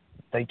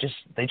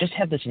just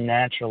have this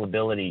natural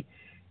ability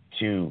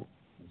to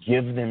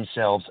give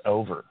themselves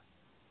over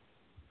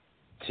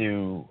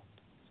to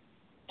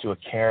a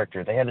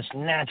character. They have this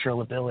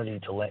natural ability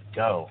to let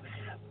go.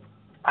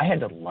 I had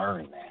to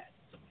learn that.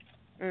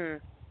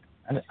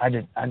 I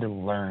had to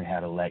learn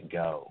how to let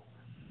go.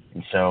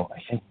 And so I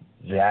think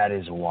that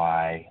is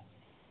why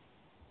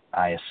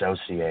I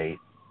associate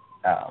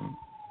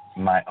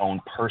my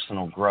own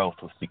personal growth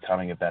with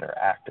becoming a better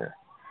actor.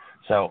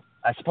 So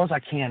I suppose I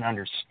can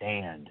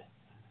understand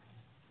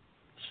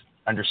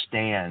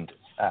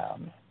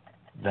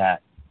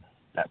that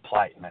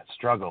plight and that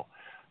struggle.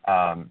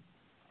 But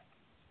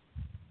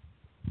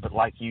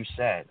like you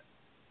said,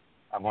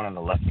 I'm one of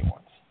the lucky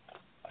ones,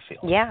 I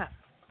feel. Yeah.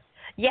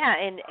 Yeah,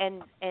 and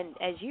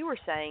as you were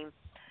saying,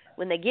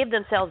 when they give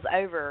themselves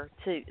over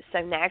to so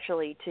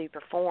naturally to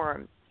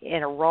perform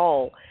in a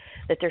role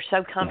that they're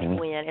so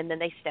comfortable in, and then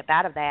they step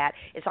out of that,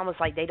 it's almost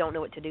like they don't know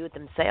what to do with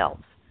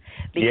themselves,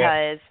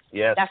 because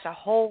that's a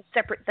whole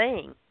separate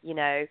thing,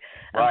 So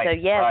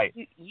yes,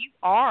 you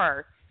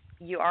are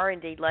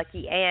indeed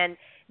lucky, and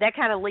that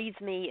kind of leads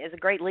me as a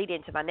great lead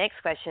into my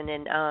next question.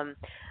 And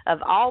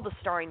of all the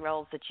starring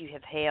roles that you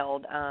have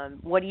held,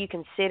 what do you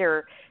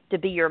consider to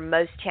be your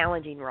most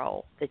challenging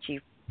role that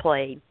you've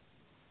played?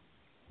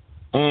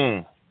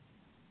 My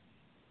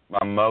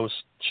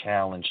most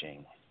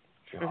challenging.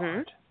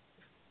 God.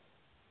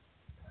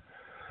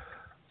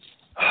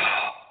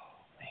 Oh,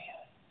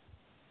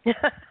 man.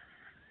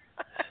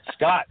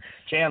 Scott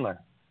Chandler.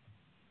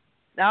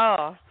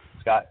 Oh.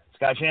 Scott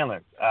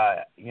Chandler.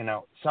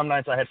 Some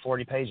nights I had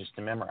 40 pages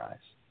to memorize.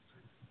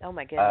 Oh,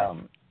 my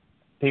goodness.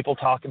 People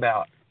talk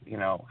about,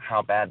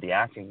 how bad the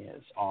acting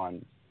is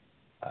on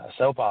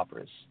soap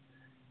operas.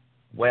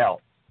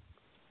 Well,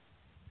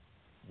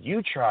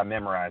 you try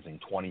memorizing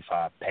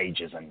 25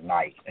 pages a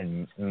night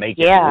and make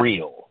it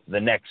real the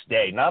next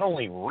day. Not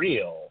only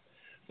real,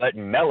 but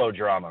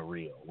melodrama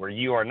real, where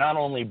you are not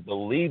only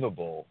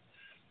believable,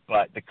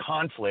 but the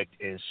conflict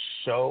is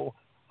so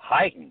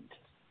heightened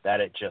that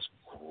it just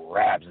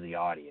grabs the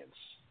audience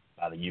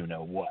by the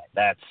you-know-what.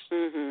 That's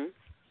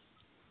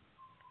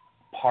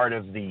part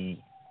of the,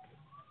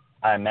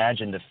 I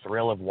imagine, the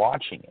thrill of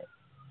watching it.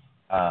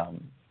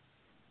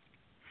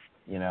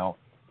 You know,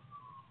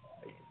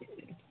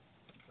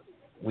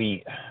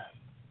 it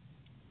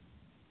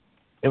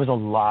was a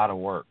lot of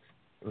work.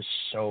 It was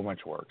so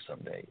much work some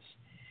days.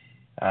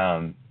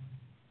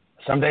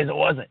 Some days it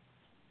wasn't,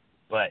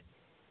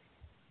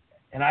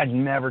 and I'd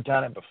never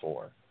done it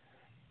before.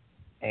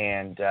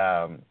 And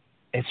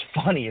it's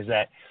funny is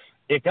that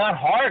it got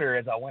harder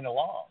as I went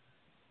along.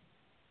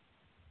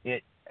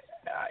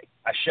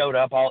 I showed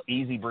up all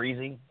easy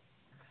breezy,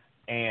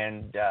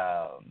 and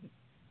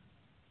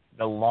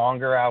the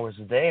longer I was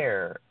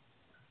there,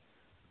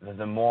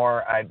 the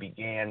more I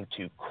began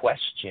to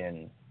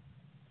question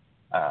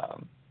how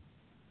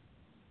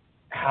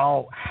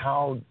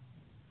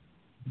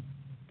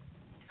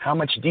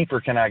much deeper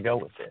can I go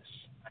with this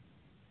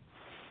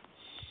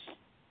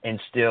and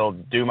still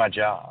do my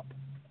job,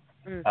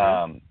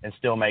 and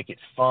still make it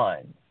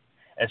fun,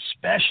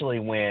 especially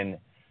when,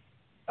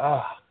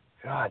 oh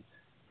God,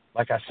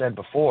 like I said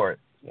before,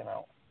 you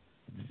know,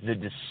 the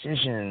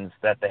decisions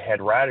that the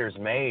head writers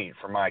made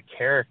for my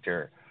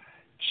character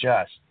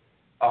just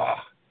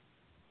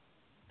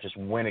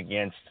went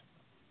against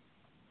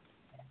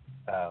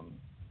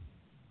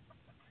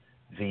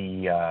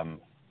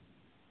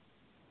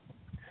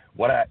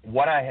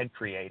what I had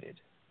created.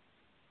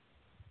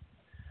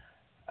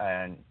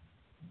 And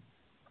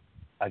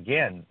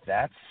again,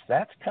 that's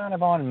kind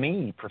of on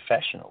me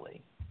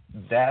professionally.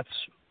 That's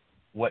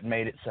what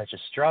made it such a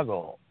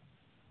struggle,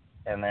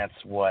 and that's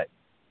what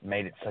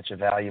made it such a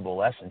valuable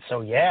lesson.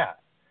 So yeah,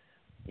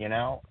 you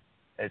know,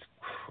 as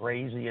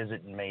crazy as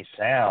it may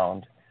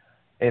sound,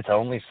 it's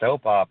only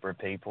soap opera,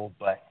 people,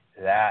 but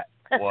that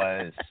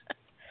was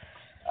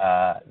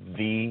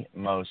the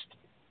most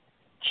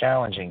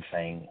challenging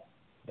thing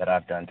that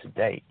I've done to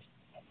date.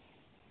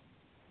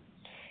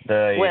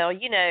 Well,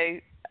 you know,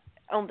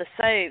 on the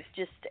soaps,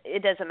 just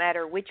it doesn't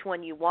matter which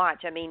one you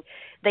watch. I mean,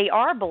 they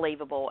are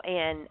believable,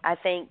 and I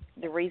think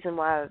the reason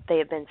why they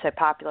have been so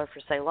popular for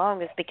so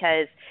long is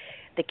because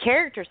the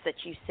characters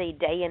that you see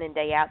day in and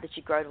day out that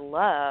you grow to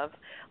love,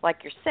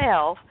 like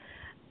yourself,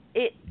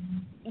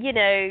 you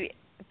know,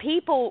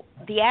 people,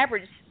 the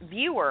average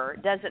viewer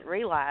doesn't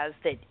realize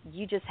that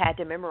you just had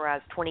to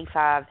memorize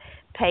 25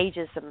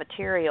 pages of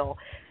material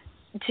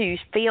to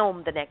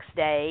film the next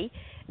day,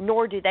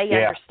 nor do they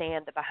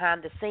understand the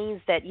behind the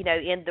scenes that, you know,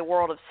 in the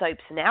world of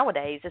soaps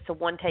nowadays, it's a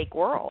one-take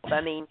world. I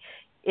mean,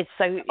 it's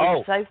so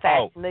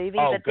fast moving,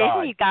 but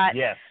then you got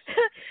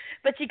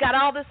but you got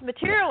all this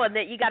material, and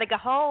that you got to go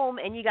home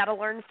and you got to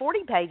learn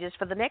 40 pages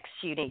for the next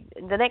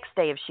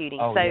day of shooting.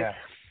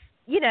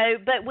 You know,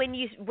 but when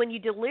you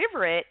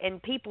deliver it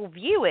and people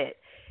view it,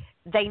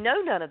 they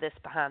know none of this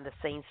behind the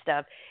scenes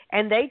stuff,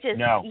 and they just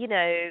you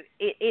know,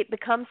 it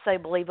becomes so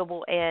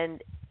believable,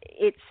 and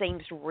it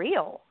seems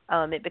real.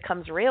 It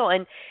becomes real,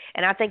 and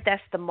I think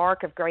that's the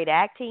mark of great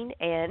acting.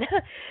 And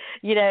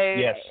you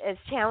know, as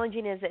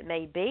challenging as it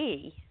may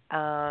be,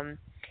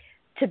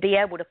 to be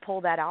able to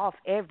pull that off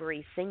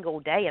every single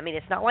day. I mean,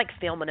 it's not like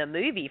filming a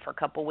movie for a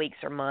couple weeks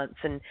or months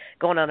and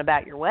going on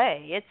about your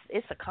way.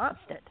 It's a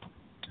constant.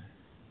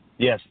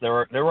 Yes, there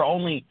were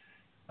only.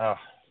 I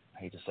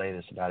hate to say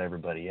this about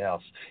everybody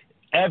else.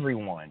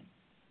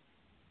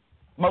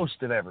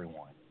 Most of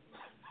everyone,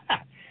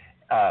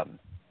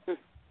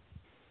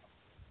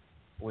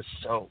 was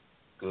so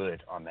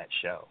good on that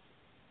show.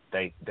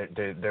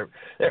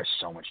 There's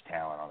so much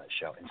talent on that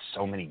show, and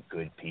so many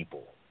good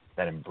people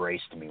that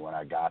embraced me when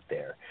I got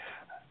there.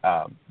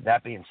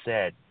 That being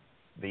said,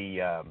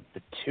 the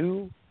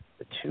two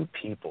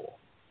people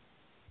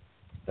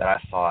that I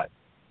thought,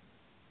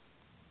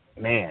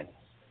 man,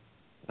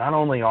 not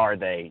only are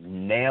they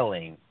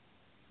nailing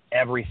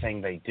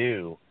everything they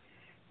do,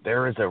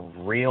 there is a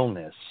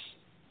realness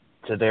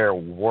to their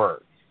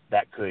work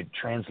that could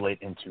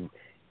translate into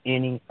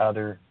any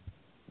other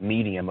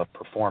medium of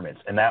performance.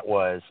 And that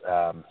was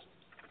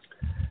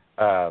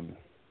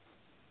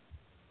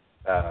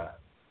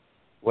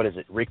what is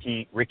it?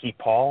 Ricky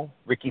Paul,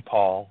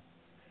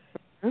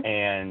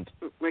 and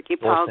Ricky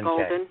Paul Thorsten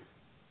Golden.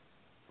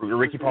 K.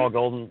 Ricky Paul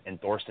Golden and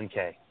Thorsten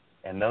K.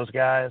 And those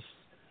guys,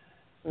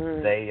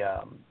 they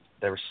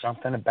there was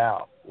something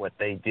about what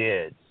they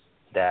did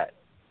that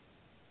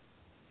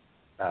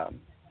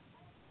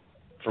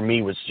for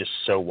me was just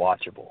so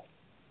watchable.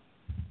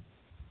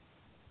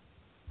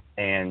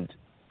 And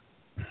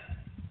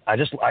I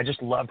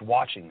just loved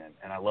watching them,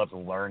 and I loved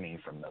learning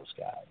from those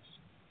guys,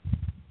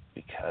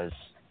 because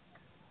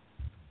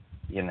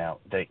you know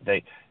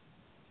they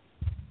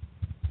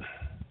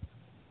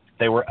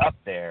were up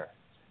there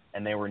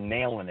and they were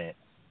nailing it,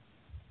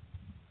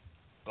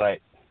 but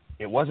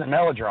it wasn't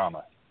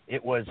melodrama.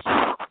 It was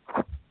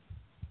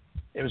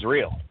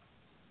real.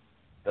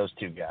 Those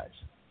two guys.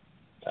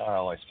 That's how I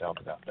always felt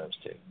about those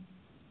two.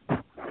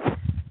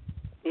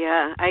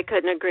 Yeah, I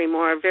couldn't agree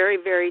more. Very,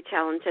 very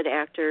talented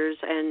actors,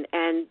 and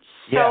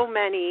so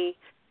many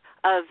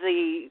of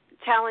the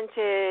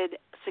talented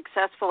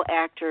successful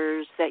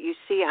actors that you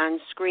see on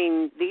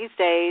screen these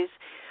days,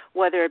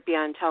 whether it be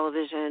on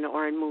television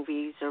or in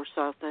movies or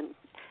something,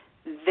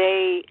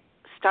 they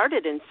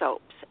started in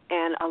soaps.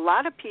 And a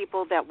lot of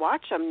people that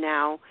watch them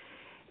now,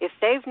 if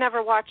they've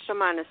never watched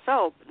them on a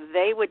soap,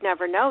 they would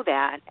never know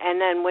that. And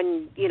then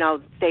when,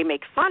 they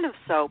make fun of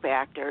soap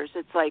actors,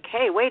 it's like,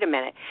 hey, wait a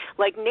minute.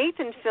 Like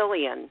Nathan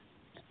Fillion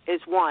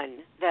is one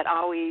that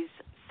always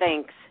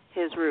thanks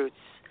his roots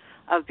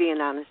of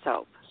being on a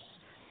soap,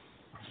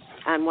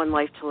 on One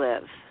Life to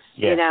Live.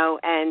 Yes.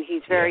 And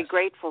he's very Yes.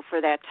 grateful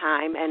for that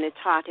time, and it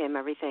taught him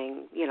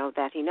everything,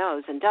 that he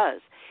knows and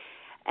does.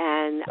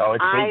 And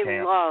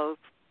I love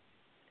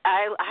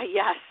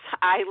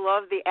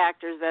the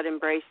actors that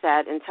embrace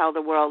that and tell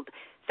the world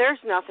there's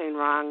nothing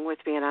wrong with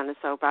being on a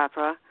soap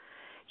opera.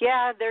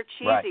 Yeah, they're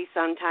cheesy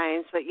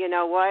sometimes, but you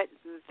know what?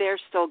 They're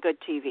still good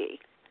TV.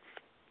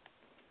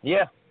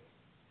 Yeah,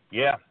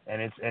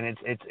 and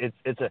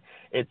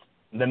it's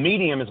the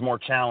medium is more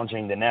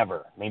challenging than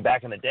ever. I mean,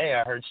 back in the day,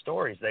 I heard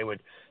stories. They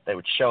would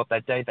show up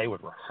that day. They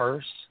would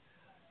rehearse.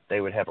 They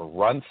would have a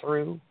run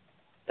through.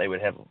 They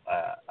would have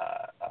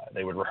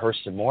they would rehearse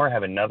some more,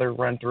 have another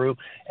run through,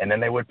 and then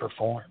they would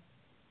perform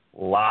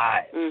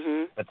live.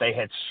 Mm-hmm. But they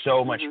had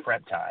so much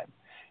prep time.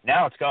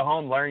 Now it's go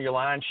home, learn your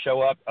lines,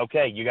 show up.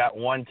 Okay, you got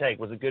one take.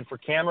 Was it good for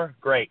camera?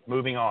 Great,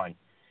 moving on. And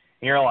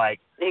you're like,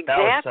 exactly. That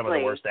was some of the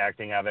worst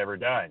acting I've ever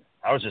done.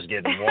 I was just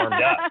getting warmed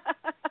up.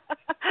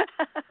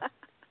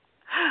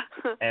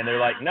 And they're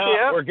like,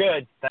 no, we're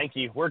good. Thank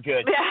you. We're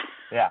good.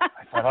 Yeah.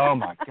 I thought, oh,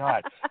 my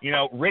God.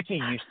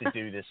 Ricky used to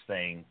do this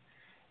thing.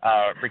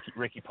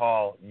 Ricky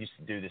Paul used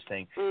to do this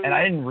thing. Mm-hmm. And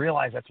I didn't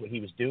realize that's what he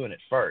was doing at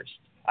first.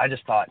 I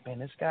just thought, man,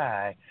 this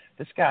guy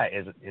is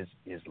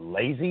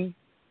lazy.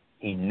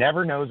 He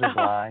never knows his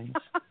lines.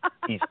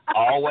 He's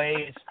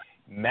always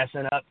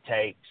messing up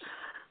takes.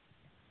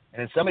 And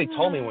then somebody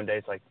told me one day,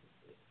 it's like,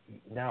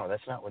 no,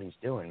 that's not what he's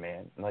doing,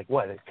 man. I'm like,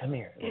 what? Come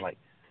here. And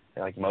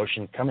they're like,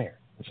 motion, come here.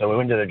 And so we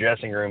went to the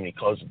dressing room, and he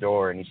closed the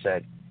door, and he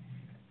said,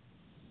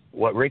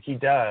 what Ricky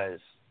does,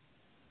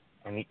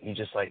 and he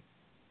just like,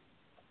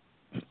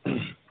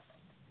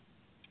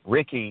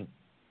 Ricky,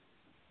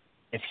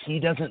 if he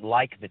doesn't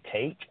like the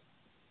take,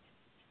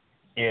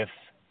 if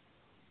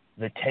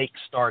the take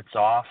starts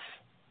off,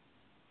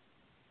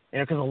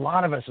 because a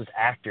lot of us as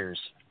actors,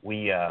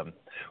 we know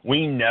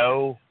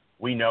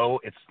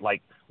it's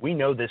like, we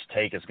know this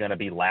take is going to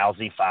be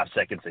lousy 5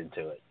 seconds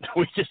into it.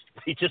 We just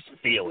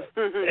feel it.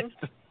 Mm-hmm.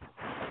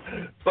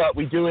 But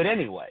we do it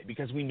anyway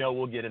because we know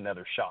we'll get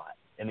another shot.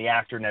 And the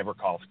actor never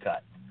calls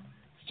cut.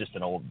 It's just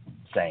an old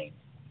saying.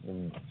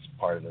 And it's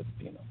part of the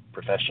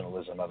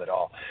professionalism of it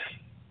all.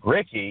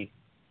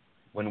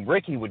 When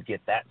Ricky would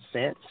get that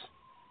sense,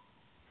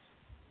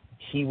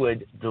 he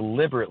would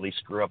deliberately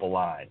screw up a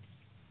line.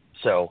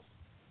 So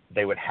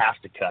they would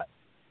have to cut.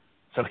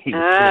 So he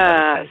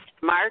was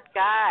smart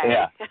guy.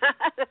 Yeah.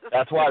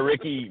 That's why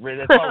Ricky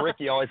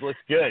always looks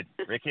good.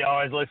 Ricky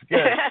always looks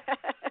good.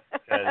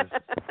 Because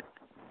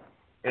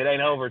it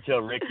ain't over till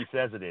Ricky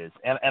says it is.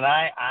 And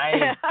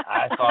I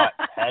thought,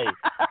 hey,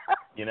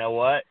 you know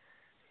what?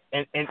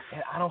 And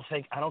I don't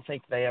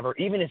think they ever,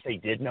 even if they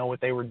did know what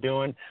they were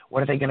doing,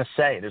 what are they going to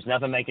say? There's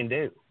nothing they can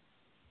do.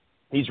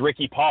 He's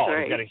Ricky Paul.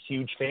 Right. He's got a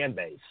huge fan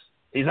base.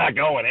 He's not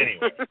going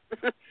anywhere.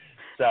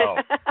 So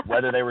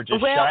whether they were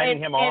just shining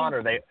him on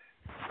or they.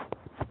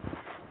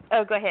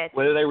 Oh, go ahead.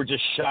 Whether they were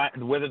just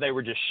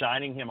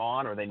shining him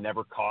on or they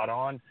never caught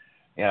on,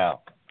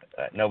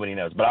 nobody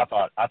knows. But I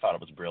thought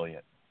it was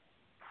brilliant.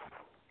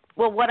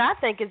 Well, what I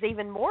think is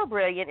even more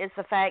brilliant is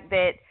the fact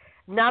that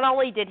not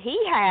only did he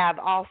have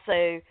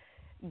also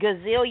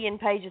gazillion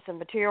pages of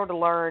material to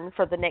learn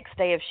for the next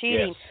day of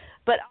shooting, yes,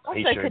 but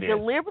also could did.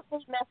 deliberately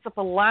mess up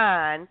a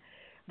line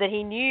that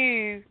he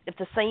knew if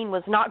the scene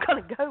was not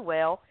going to go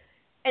well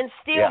and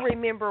still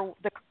remember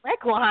the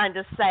correct line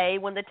to say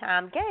when the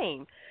time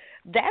came.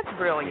 That's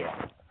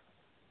brilliant.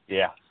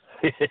 Yeah.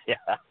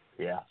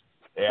 Yeah.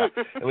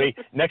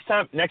 Next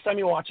time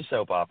you watch a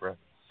soap opera,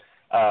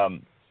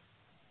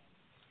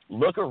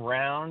 look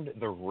around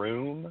the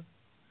room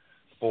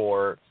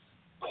for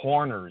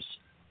corners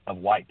of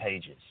white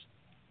pages.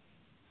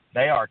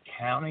 They are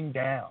counting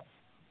down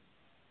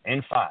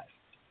in 5,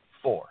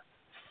 4,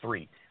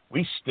 3.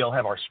 We still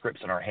have our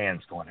scripts in our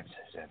hands going.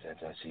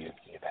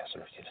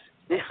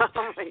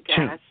 Oh my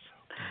gosh.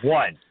 2,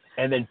 1.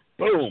 And then,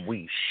 boom,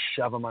 we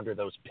shove them under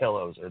those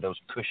pillows or those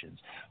cushions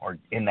or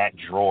in that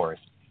drawer as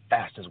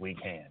fast as we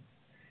can.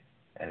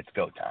 And it's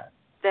go time.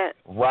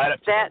 Right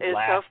up to the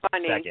last so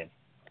funny. second.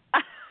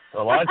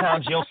 So a lot of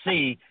times you'll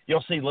see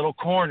little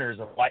corners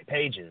of white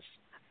pages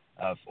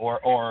or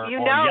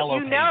yellow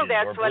pages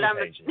that's or blue what I'm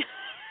pages.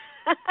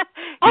 that's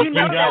what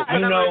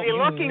I'm going to be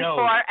looking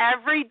for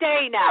every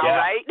day now, yeah.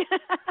 right?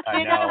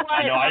 I know.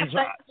 I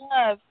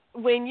love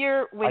when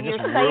you're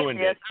saying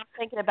this, I'm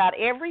thinking about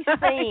every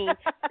scene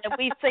that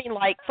we've seen.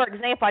 Like, for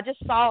example, I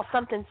just saw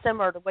something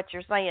similar to what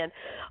you're saying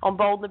on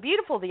Bold and the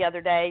Beautiful the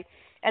other day,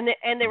 and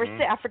they were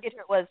I forget who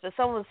it was, but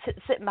someone was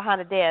sitting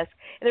behind a desk,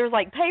 and there was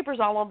like papers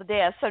all on the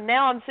desk. So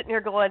now I'm sitting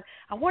here going,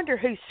 I wonder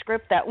whose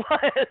script that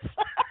was.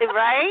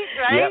 Right.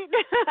 Yep.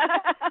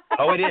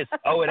 Oh, it is.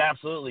 Oh, it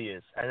absolutely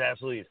is. It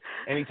absolutely is.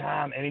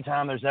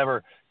 Anytime there's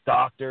ever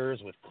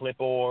doctors with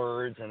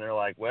clipboards, and they're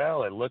like,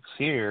 well, it looks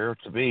here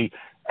to be.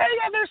 They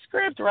got their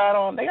script right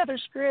on. They got their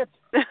script.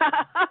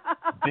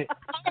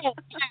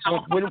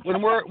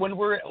 when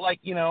we're like,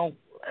 you know,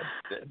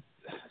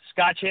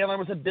 Scott Chandler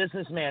was a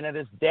businessman at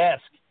his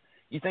desk.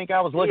 You think I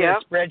was looking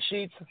at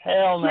spreadsheets?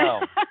 Hell no.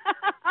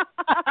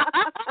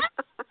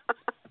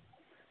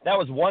 That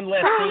was one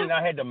less scene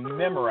I had to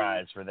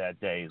memorize for that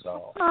day is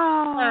all.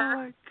 Oh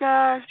my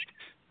gosh.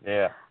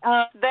 Yeah.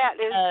 That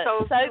is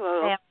so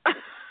cool.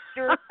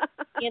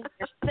 In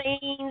their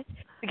scenes,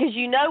 because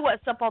you know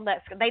what's up on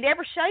that screen. They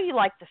never show you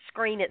like the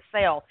screen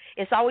itself.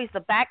 It's always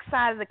the back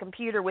side of the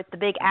computer with the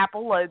big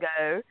Apple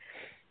logo.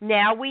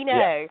 Now we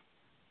know.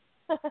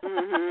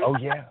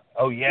 Yeah.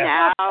 Oh yeah.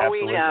 Now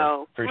absolutely. We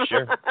know for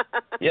sure.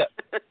 Yep.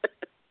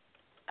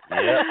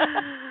 Yeah.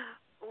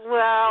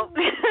 Well,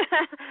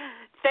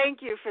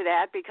 thank you for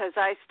that, because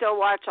I still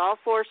watch all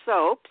 4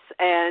 soaps,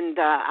 and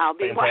I'll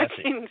be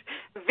watching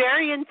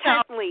very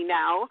intently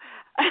now.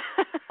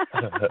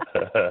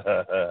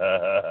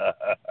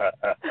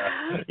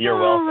 You're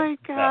welcome. Oh my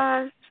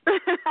gosh.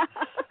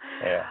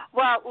 Yeah.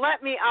 Well,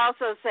 let me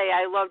also say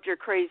I loved your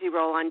crazy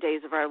role on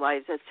Days of Our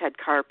Lives as Ted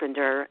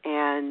Carpenter,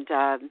 and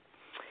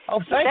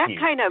thank you.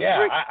 Kind of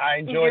I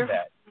enjoyed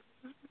that.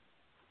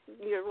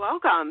 You're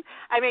welcome.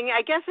 I mean,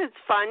 I guess it's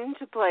fun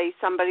to play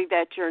somebody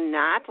that you're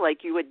not,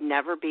 like you would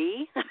never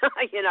be,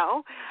 you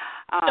know.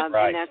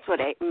 Right. And that's what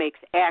makes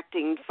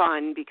acting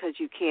fun, because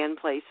you can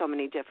play so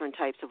many different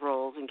types of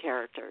roles and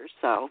characters.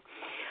 So,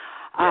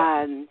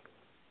 and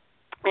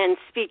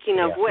speaking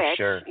of which,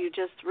 you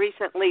just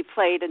recently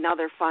played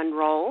another fun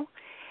role,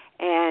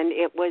 and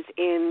it was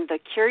in The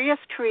Curious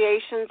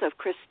Creations of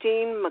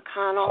Christine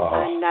McConnell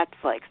on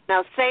Netflix.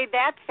 Now say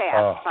that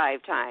fast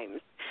 5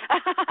 times.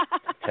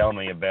 Tell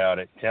me about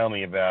it.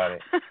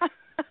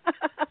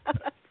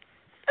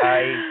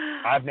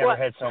 I've never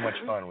had so much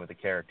fun with a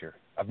character.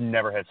 I've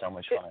never had so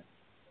much fun.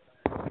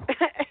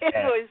 It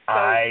was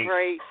so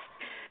great.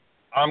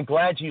 I'm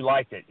glad you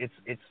liked it.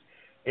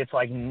 It's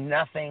like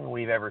nothing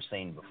we've ever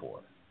seen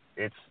before.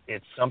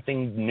 It's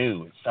something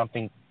new. It's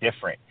something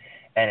different,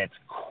 and it's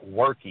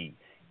quirky,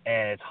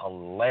 and it's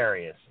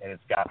hilarious, and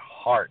it's got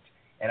heart.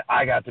 And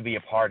I got to be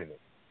a part of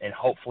it, and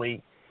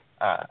hopefully,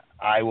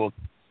 I will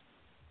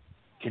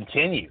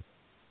continue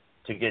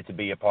to get to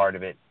be a part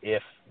of it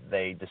if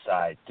they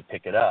decide to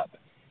pick it up.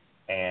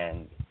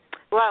 And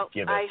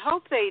I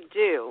hope they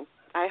do.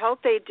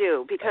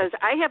 Because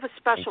I have a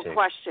special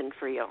question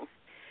for you.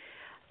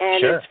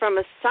 And it's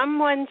from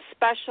someone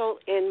special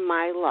in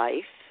my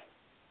life,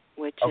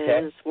 which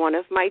is one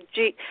of my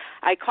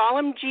I call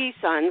them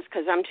G-sons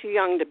because I'm too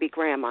young to be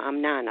grandma. I'm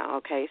Nana,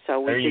 okay? So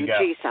we do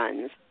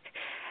G-sons.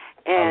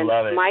 And I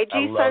love it. my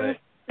G-son's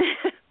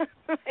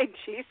my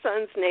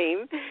G-son's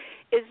name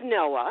is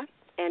Noah,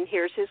 and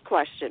here's his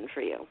question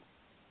for you.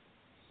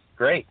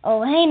 Great.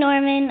 Oh, hey,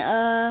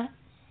 Norman.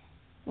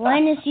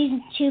 When is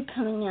season 2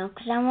 coming out?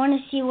 Because I want to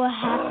see what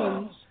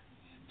happens.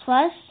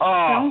 Plus,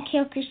 don't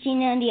kill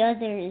Christina and the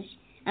others.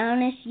 I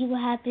want to see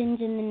what happens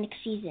in the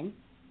next season.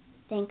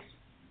 Thanks.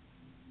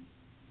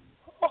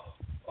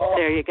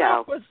 There you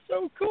go. That was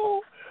so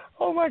cool.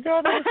 Oh, my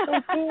God, that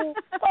was so cool.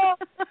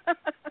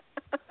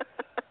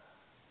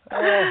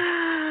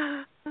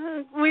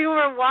 We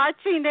were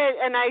watching it,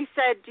 and I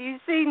said, do you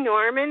see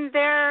Norman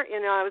there?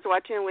 You know, I was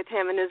watching it with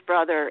him and his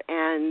brother,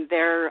 and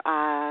they're,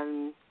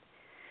 oh,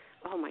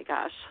 my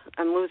gosh,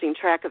 I'm losing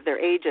track of their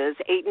ages,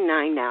 8 and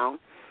 9 now.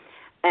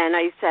 And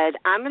I said,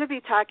 I'm going to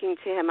be talking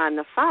to him on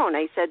the phone.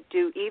 I said,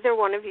 do either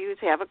one of you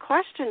have a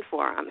question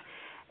for him?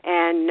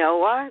 And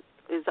Noah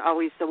is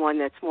always the one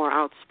that's more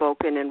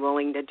outspoken and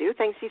willing to do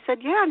things. He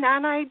said, yeah,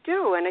 Nana, I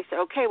do. And I said,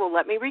 okay, well,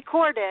 let me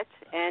record it.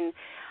 And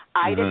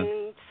I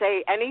didn't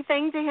say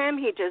anything to him.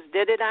 He just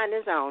did it on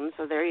his own.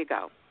 So there you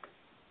go.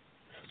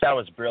 That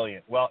was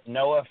brilliant. Well,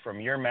 Noah, from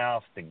your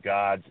mouth to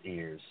God's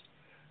ears,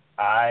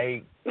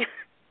 I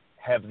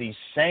have the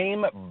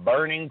same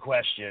burning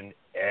question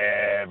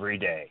every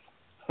day.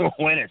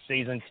 When is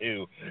season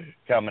 2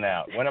 coming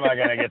out? When am I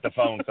going to get the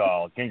phone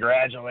call?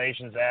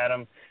 Congratulations,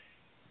 Adam.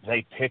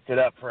 They picked it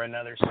up for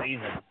another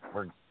season.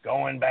 We're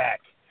going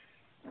back.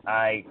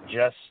 I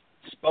just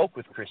spoke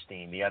with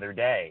Christine the other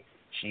day.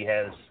 She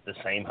has the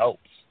same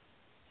hopes.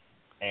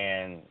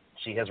 And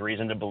she has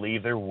reason to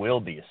believe there will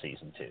be a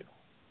season 2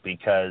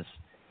 because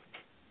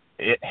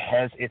it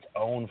has its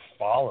own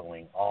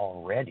following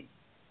already.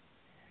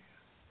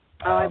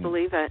 Oh, I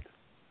believe it.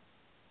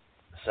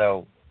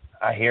 So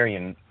I hear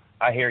you,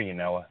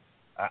 Noah.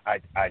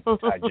 I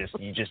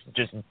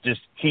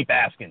just keep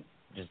asking.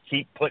 Just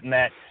keep putting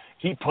that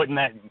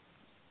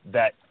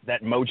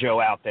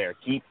mojo out there.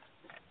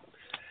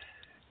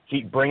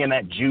 keep bringing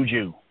that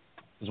juju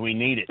because we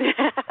need it,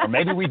 or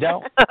maybe we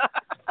don't.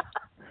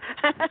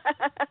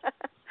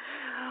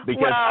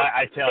 Because well,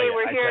 I tell you,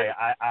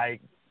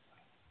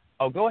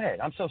 oh, go ahead.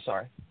 I'm so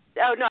sorry.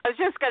 Oh, no, I was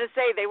just going to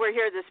say they were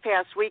here this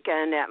past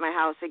weekend at my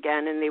house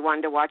again, and they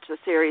wanted to watch the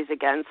series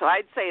again, so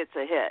I'd say it's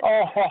a hit.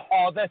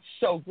 Oh, that's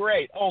so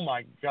great. Oh,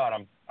 my God,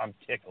 I'm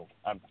tickled.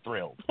 I'm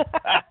thrilled.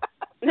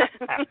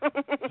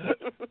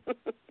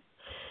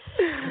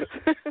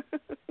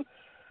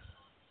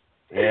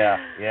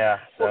 Yeah.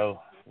 So,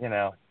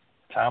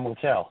 time will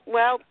tell.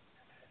 Well,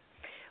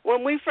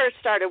 when we first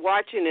started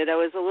watching it, I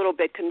was a little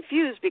bit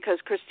confused because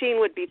Christine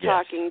would be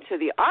talking to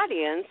the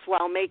audience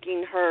while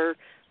making her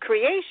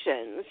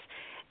creations,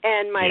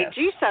 and my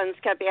G-sons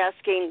kept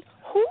asking,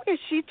 who is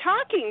she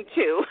talking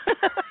to?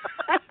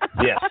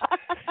 Yes.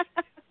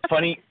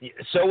 Funny,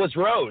 so was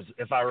Rose,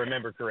 if I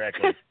remember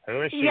correctly.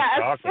 Who is she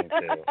talking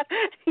to?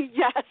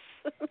 Yes.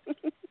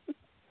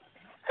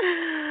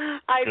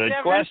 I've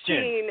never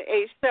seen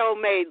a show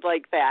made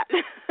like that.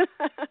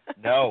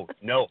 No,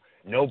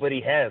 nobody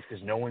has,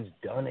 because no one's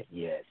done it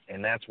yet,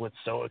 and that's what's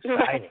so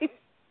exciting.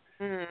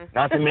 Right.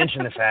 Not to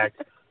mention the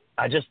fact,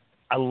 I just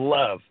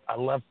love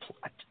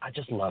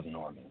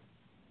Norman.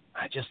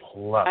 I just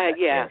love that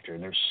character.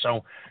 There's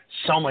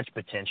so much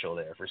potential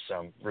there for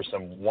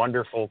some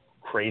wonderful,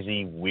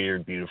 crazy,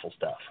 weird, beautiful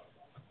stuff.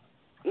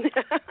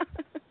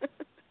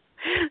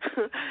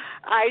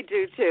 I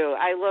do too.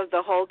 I love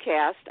the whole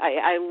cast.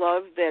 I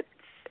love that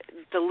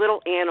the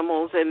little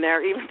animals in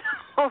there, even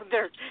though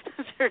they're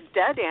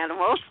dead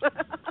animals.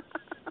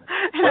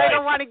 And I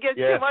don't want to give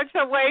too much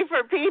away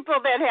for people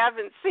that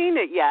haven't seen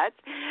it yet,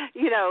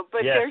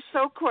 but they're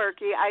so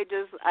quirky. I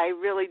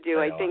really do.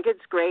 I think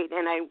it's great.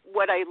 And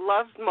what I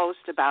loved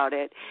most about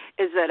it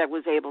is that I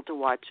was able to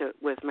watch it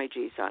with my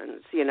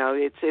G-sons.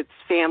 It's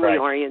family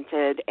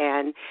oriented,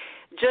 and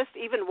just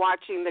even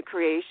watching the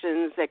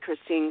creations that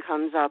Christine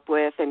comes up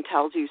with and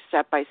tells you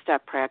step by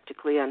step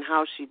practically on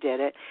how she did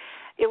it.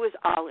 It was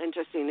all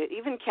interesting. It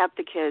even kept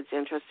the kids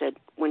interested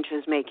when she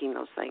was making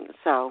those things.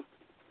 So,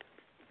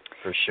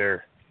 for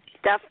sure.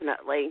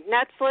 Definitely.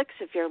 Netflix,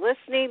 if you're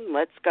listening,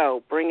 let's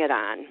go. Bring it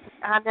on.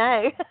 I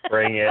know.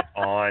 Bring it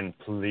on,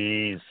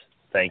 please.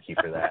 Thank you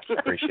for that.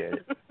 Appreciate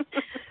it.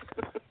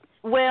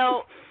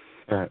 Well,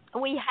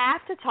 we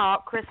have to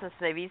talk Christmas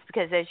movies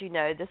because, as you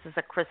know, this is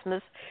a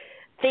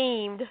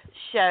Christmas-themed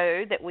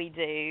show that we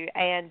do.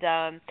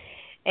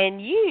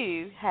 And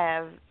you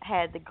have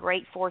had the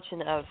great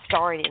fortune of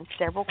starring in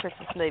several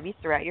Christmas movies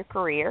throughout your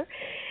career.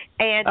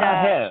 And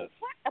I have.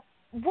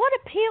 What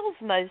appeals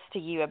most to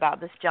you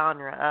about this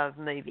genre of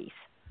movies?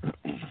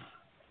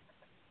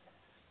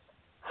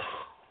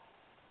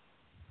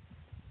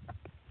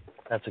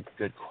 That's a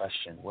good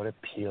question. What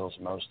appeals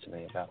most to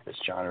me about this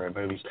genre of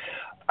movies?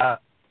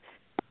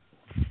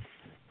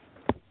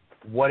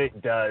 What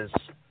it does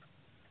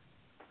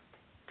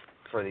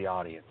for the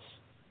audience.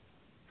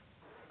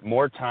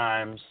 More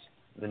times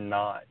than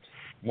not,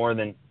 more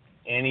than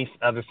any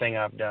other thing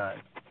I've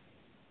done,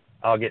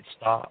 I'll get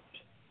stopped.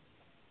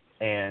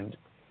 And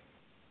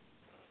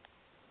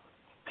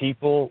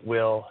people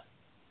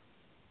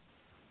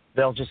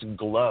they'll just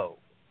glow.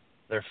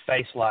 Their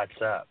face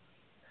lights up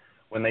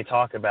when they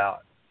talk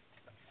about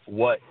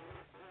what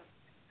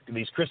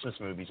these Christmas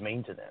movies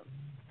mean to them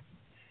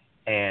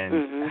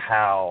and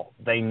how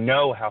they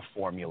know how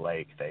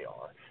formulaic they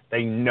are.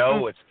 They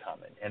know it's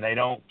coming, and they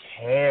don't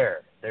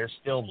care. They're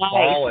still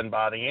balling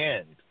by the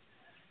end.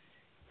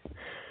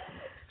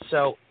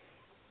 So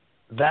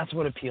that's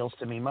what appeals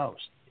to me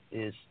most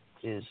is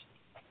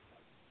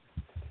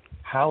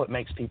how it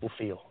makes people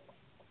feel.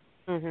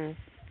 Mhm.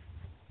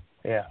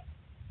 Yeah.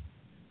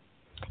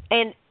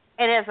 And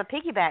as a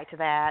piggyback to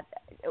that,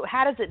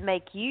 how does it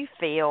make you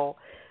feel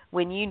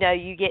when you know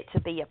you get to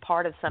be a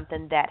part of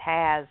something that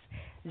has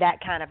that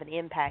kind of an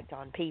impact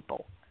on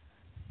people?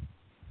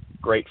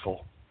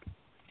 Grateful.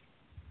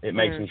 It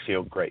makes me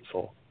feel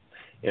grateful.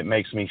 It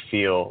makes me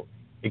feel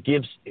it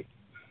gives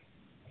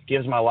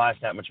my life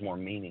that much more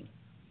meaning.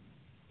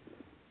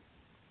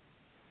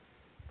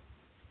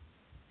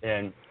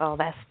 And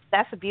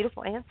that's a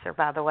beautiful answer,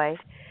 by the way.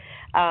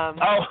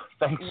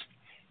 Thanks.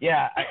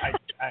 Yeah,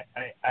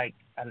 I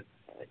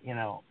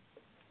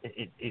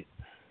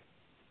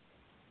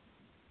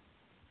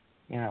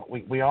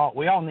we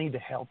all need to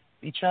help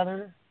each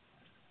other.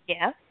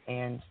 Yeah.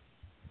 And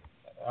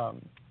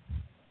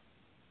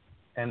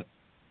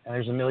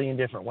there's a million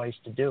different ways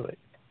to do it.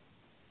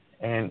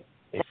 And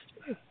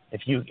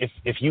if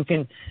you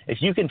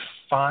can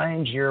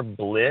find your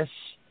bliss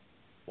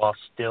while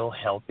still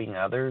helping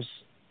others,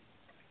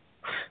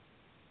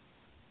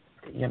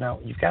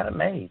 you've got it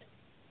made.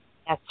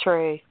 That's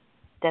true.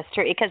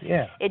 Because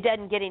it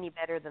doesn't get any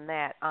better than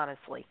that,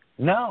 honestly.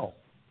 No.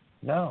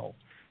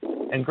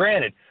 And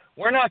granted,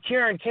 we're not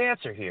curing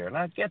cancer here, and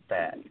I get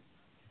that.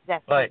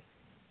 But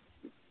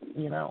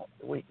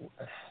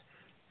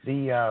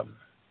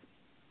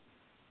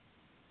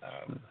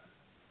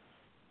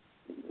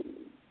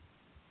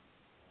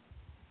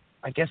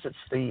I guess it's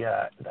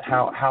the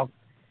how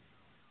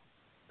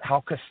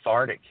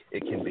cathartic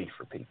it can be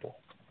for people.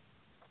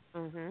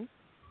 Mhm.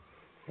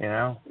 You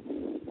know?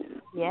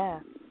 Yeah,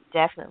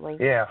 definitely.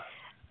 Yeah.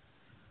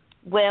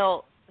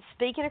 Well,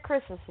 speaking of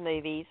Christmas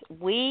movies,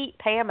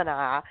 Pam and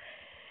I,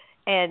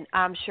 and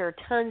I'm sure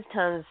tons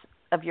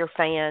of your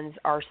fans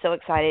are so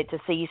excited to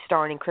see you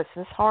starring in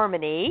Christmas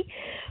Harmony,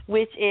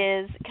 which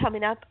is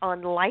coming up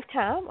on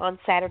Lifetime on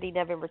Saturday,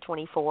 November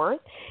 24th.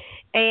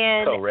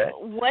 And Correct.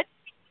 what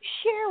can you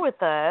share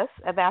with us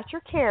about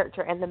your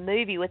character and the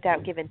movie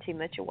without giving too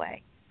much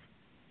away?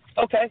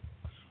 Okay.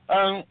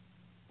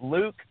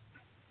 Luke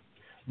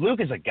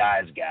is a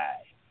guy's guy,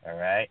 all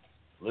right?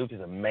 Luke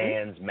is a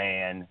man's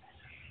man.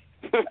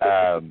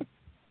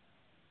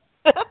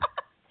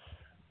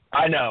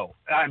 I know.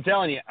 I'm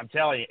telling you.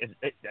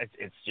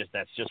 It's just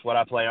that's just what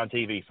I play on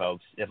TV,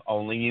 folks. If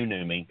only you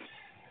knew me.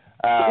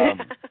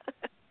 And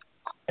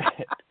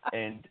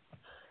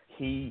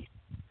he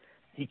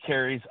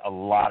carries a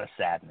lot of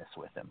sadness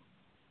with him,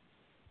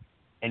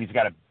 and he's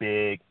got a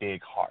big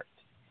heart,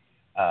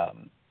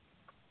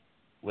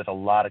 with a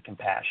lot of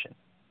compassion.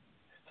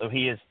 So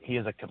he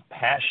is a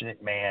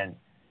compassionate man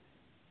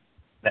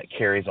that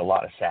carries a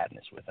lot of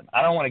sadness with him.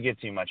 I don't want to give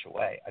too much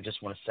away. I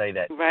just want to say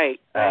that right.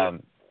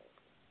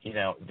 You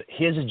know,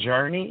 his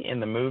journey in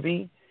the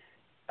movie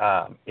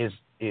is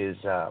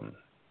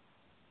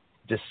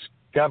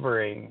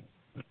discovering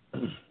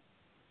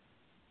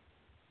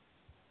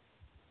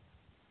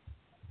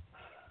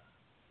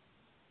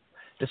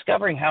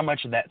how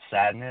much of that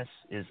sadness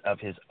is of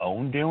his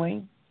own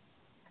doing,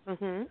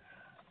 Mhm.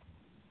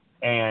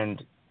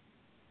 and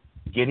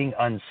getting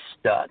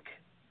unstuck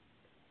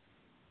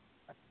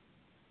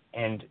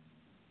and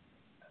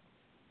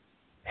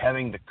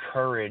having the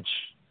courage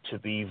to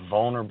be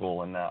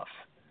vulnerable enough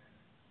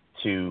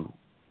to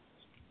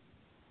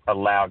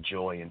allow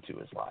joy into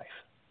his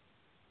life.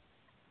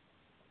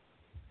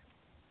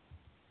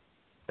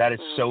 That is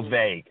so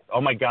vague.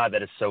 Oh my God,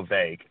 that is so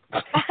vague.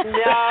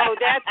 No,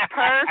 that's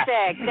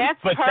perfect.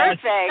 That's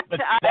perfect.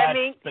 I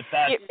mean,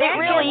 it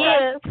really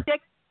is.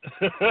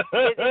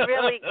 It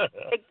really.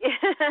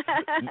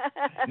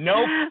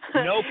 No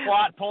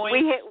plot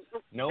points.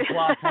 No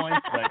plot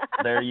points, but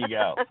there you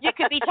go. You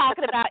could be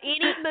talking about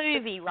any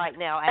movie right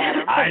now,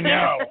 Adam. I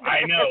know.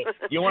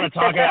 You want to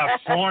talk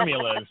about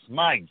formulas?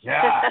 My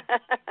God.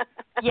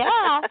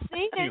 Yeah,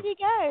 see, there you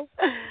go.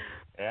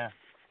 Yeah.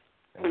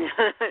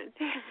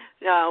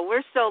 No,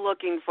 we're still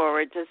looking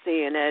forward to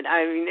seeing it.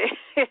 I mean,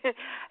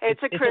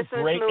 it's a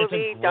Christmas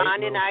movie.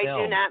 Dawn and I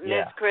do not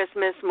miss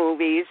Christmas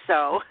movies,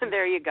 so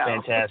there you go.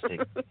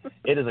 Fantastic.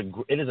 It is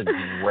a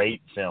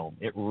great film.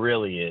 It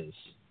really is.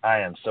 I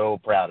am so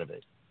proud of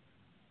it.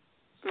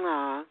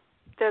 Aw,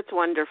 that's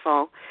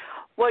wonderful.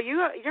 Well,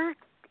 you're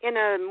in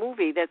a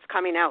movie that's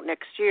coming out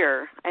next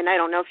year, and I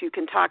don't know if you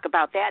can talk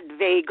about that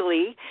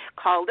vaguely,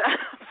 called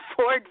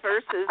Ford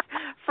versus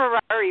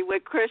Ferrari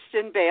with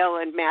Christian Bale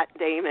and Matt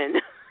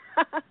Damon.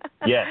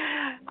 Yes.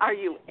 Are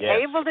you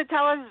able to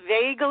tell us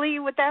vaguely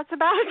what that's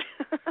about?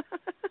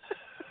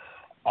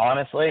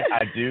 Honestly,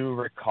 I do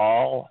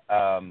recall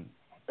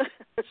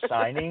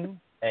signing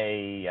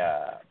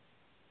a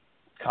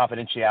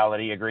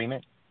confidentiality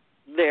agreement.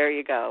 There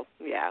you go.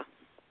 Yeah.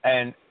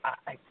 And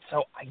I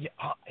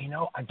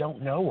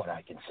don't know what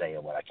I can say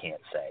and what I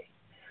can't say.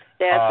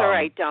 That's all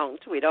right. Don't.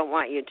 We don't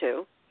want you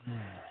to.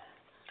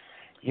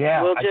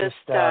 Yeah. We'll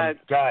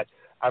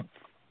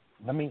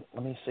let me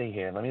see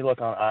here. Let me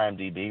look on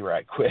IMDb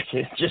right quick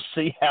and just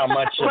see how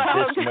much of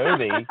this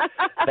movie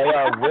they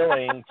are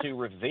willing to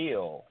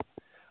reveal.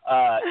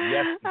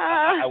 Yes,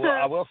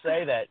 I will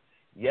say that.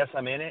 Yes,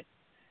 I'm in it.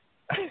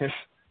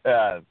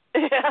 Provided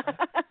they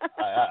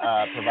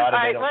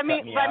don't cut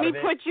me out of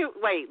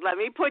it. Let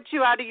me put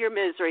you out of your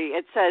misery.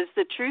 It says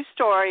the true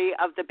story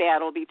of the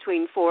battle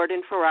between Ford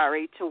and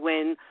Ferrari to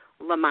win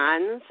Le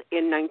Mans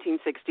in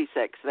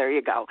 1966. There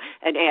you go.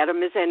 And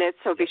Adam is in it,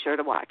 so be sure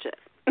to watch it.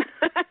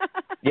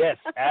 Yes,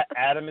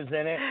 Adam is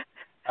in it.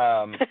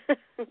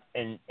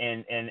 And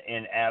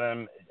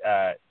Adam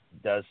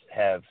does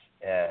have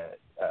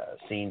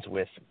scenes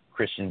with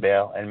Christian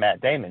Bale and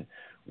Matt Damon,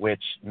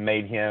 which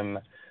made him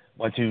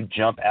want to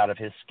jump out of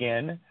his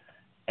skin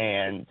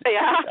and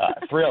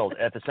thrilled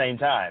at the same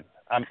time.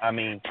 I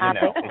mean,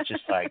 it's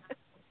just like,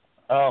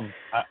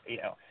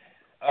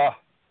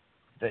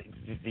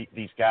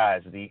 these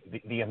guys,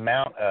 the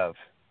amount of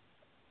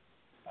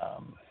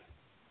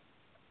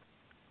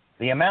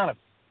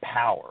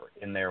power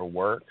in their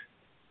work,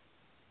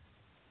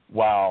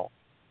 while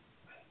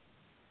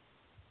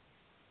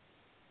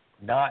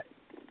not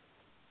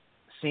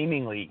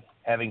seemingly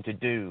having to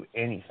do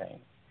anything.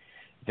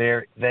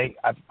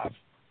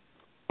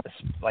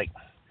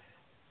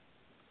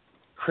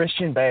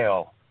 Christian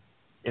Bale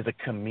is a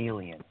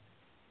chameleon.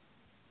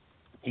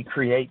 He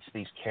creates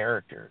these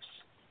characters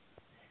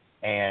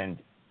and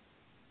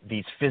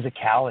these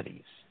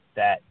physicalities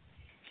that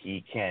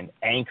he can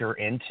anchor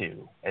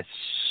into as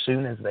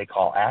soon as they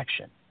call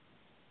action.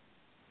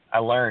 I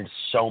learned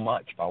so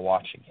much by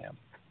watching him.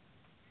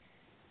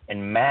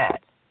 And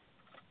Matt,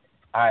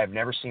 I have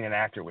never seen an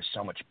actor with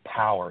so much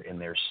power in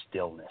their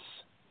stillness.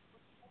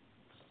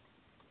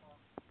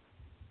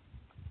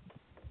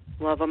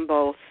 Love them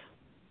both.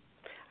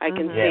 I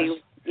can Yes.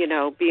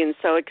 see, being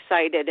so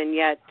excited and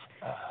yet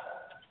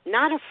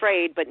not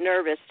afraid but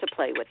nervous to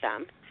play with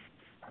them.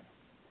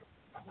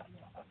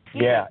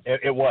 Yeah,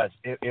 it was.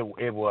 It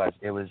was.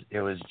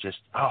 It was just.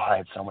 Oh, I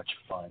had so much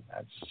fun.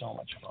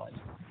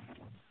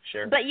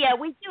 Sure. But yeah,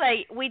 we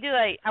do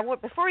a.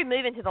 Before we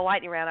move into the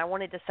lightning round, I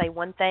wanted to say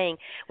one thing.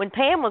 When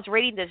Pam was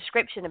reading the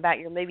description about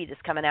your movie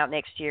that's coming out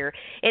next year,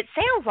 it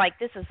sounds like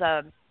this is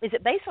a. Is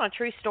it based on a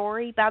true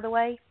story? By the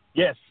way.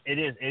 Yes, it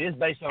is. It is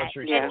based on a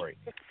true Yeah. story.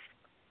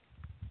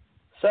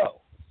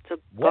 So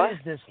what is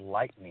this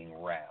lightning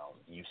round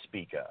you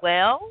speak of?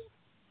 Well,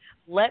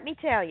 let me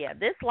tell you,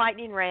 this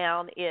lightning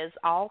round is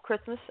all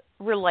Christmas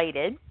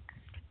related,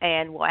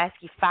 and we'll ask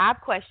you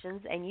 5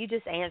 questions, and you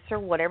just answer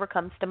whatever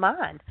comes to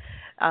mind.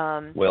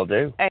 Will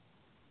do.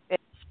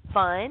 It's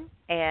fun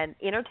and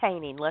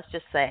entertaining, let's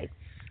just say.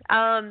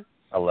 I love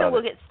so we'll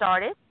it. get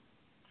started.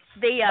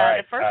 The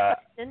right, the first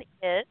question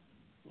is,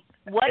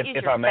 what is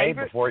if your I may,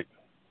 favorite? before.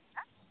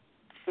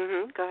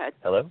 Go ahead.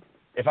 Hello.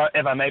 If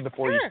I may,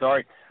 before you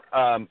Sure.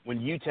 start,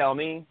 when you tell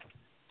me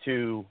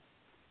to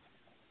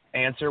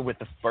answer with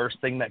the first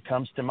thing that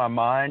comes to my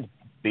mind,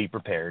 be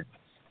prepared,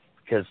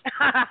 because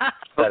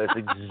that is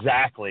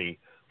exactly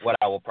what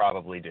I will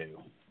probably do.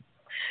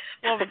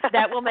 Well,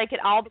 that will make it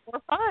all the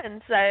more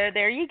fun. So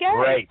there you go.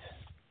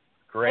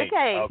 Great.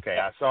 Okay.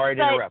 I'm sorry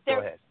to interrupt. Go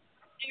ahead.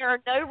 There are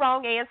no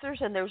wrong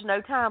answers, and there's no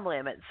time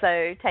limit.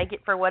 So take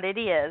it for what it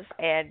is,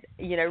 and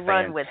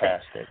run with it.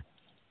 Fantastic.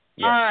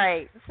 Yes. All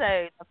right.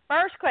 So the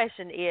first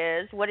question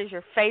is, what is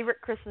your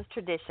favorite Christmas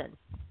tradition?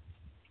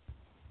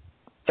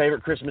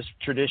 Favorite Christmas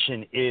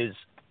tradition is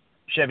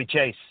Chevy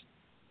Chase.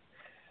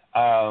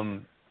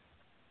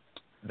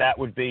 That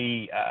would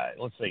be,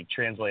 let's see,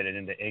 translated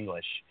into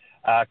English.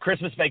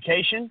 Christmas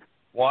Vacation,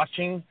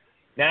 watching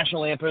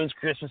National Lampoon's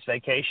Christmas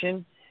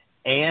Vacation,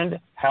 and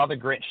How the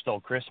Grinch Stole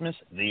Christmas,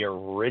 the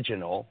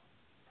original,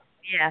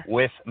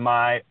 with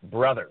my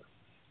brother.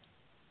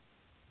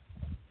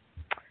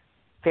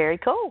 Very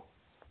cool.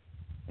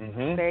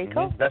 Very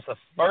cool. Mm-hmm. That's the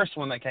first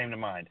one that came to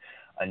mind.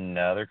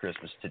 Another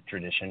Christmas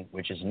tradition,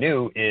 which is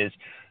new, is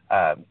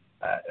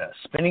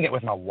spending it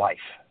with my wife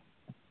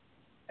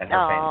and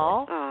her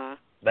family. Aww.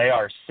 They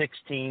are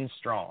 16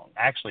 strong.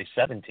 Actually,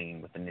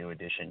 17 with the new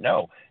addition.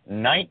 No,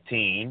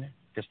 19,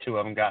 because 2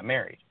 of them got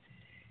married.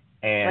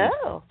 And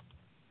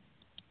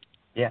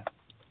yeah,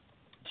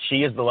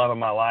 she is the love of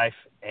my life,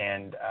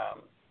 and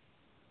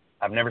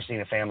I've never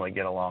seen a family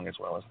get along as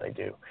well as they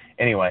do.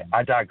 Anyway,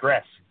 I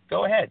digress.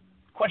 Go ahead.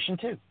 Question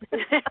 2.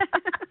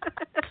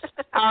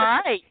 All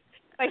right.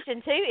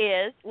 Question 2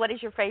 is, what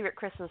is your favorite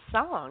Christmas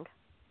song?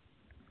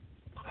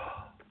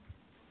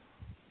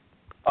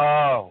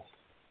 Oh,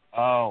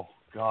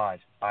 God,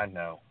 I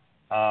know.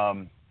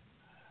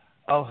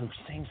 Who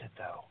sings it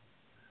though?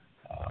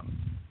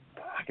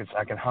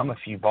 I can hum a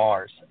few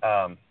bars.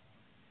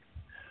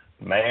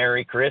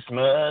 Merry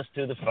Christmas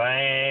to the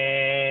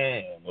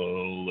family.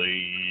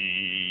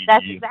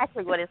 That's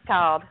exactly what it's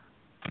called.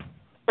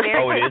 Is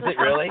it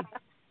really?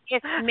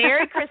 It's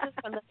Merry Christmas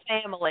from the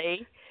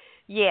Family.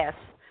 Yes,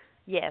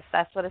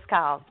 that's what it's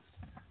called.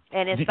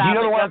 And it's Do you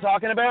know the one I'm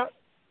talking about?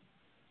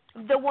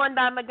 The one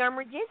by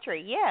Montgomery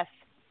Gentry. Yes.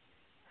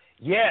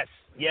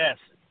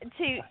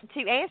 To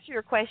answer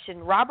your question,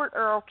 Robert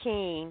Earl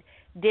Keen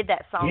did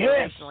that song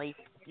originally.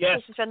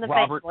 Yes, from the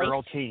Robert family.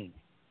 Earl Keen.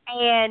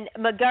 And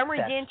Montgomery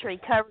Gentry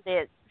covered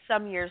it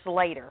some years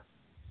later.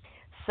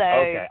 So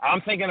okay,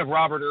 I'm thinking of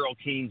Robert Earl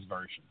Keen's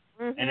version,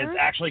 and it's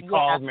actually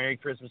called "Merry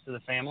Christmas to the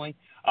Family."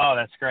 Oh,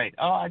 that's great!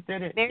 Oh, I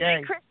did it!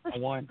 Merry Christmas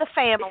to the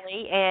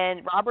Family,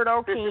 and Robert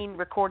Earl Keen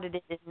recorded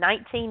it in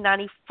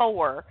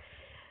 1994.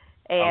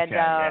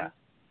 And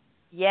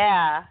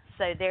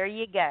so there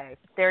you go.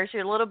 There's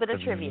your little bit of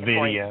trivia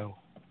video.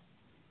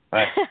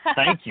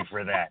 Thank you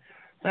for that.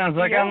 Sounds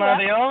like I'm not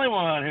the only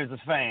one who's a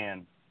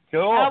fan.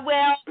 Cool.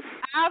 Well,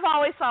 I've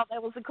always thought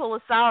that was the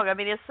coolest song. I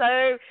mean, it's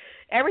so,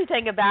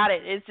 everything about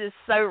it is just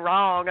so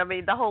wrong. I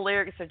mean, the whole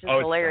lyrics are just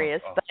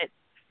hilarious. But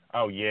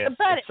yes,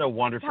 it's so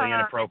wonderfully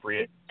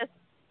inappropriate.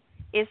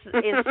 It's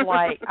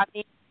like, I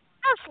mean,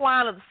 the first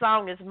line of the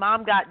song is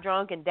 "Mom got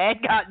drunk and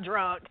Dad got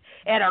drunk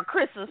at our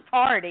Christmas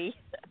party."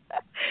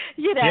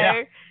 You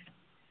kind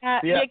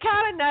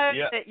of know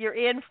that you're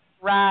in for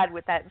a ride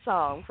with that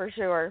song for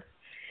sure.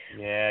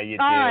 Yeah, you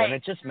do, and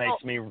it just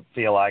makes me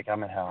feel like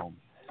I'm at home.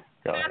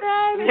 Go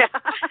ahead.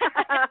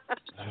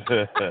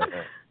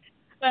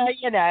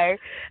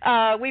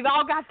 Well, we've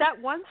all got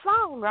that one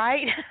song,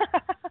 right?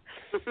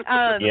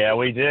 Yeah,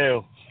 we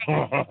do.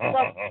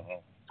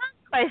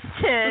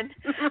 Question.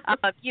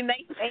 You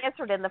may have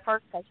answered in the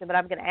first question, but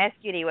I'm going to ask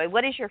you anyway.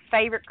 What is your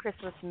favorite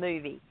Christmas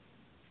movie?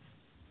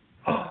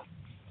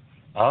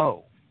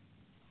 Oh,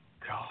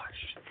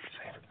 gosh,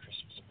 favorite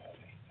Christmas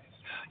movie.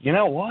 You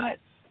know what?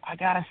 I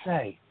got to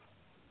say,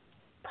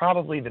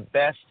 probably the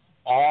best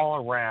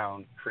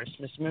all-around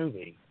Christmas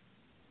movie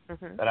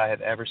that I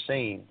have ever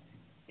seen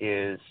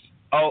is,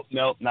 oh,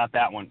 no, not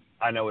that one.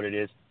 I know what it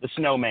is. The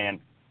Snowman.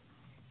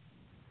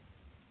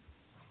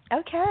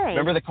 Okay.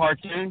 Remember the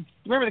cartoon?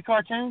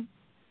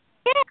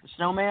 Yeah. The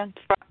snowman?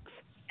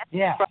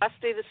 Yeah.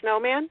 Frosty the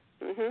Snowman?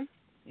 Mhm.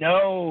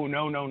 No.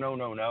 No.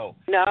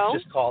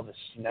 It's just called the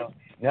snow.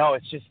 No,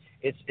 it's just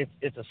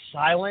it's a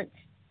silent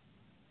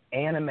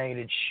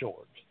animated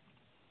short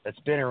that's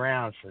been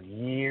around for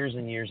years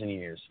and years and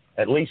years.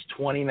 At least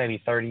 20, maybe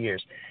 30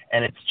 years.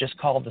 And it's just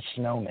called The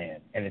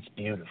Snowman, and it's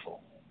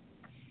beautiful.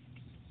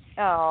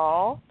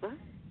 Oh.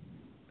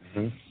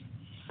 Mm-hmm.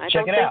 I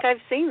Check don't it think out.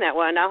 I've seen that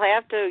one. I'll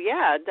have to,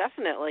 yeah,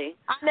 definitely.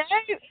 I know.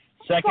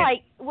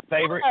 Second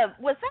favorite.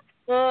 Was that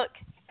a book,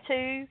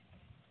 too?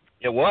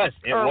 It was.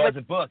 It was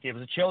a book. It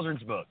was a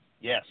children's book.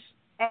 Yes.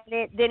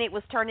 And then it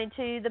was turned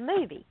into the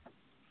movie.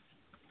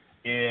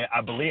 Yeah,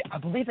 I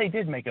believe they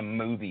did make a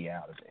movie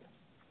out of it.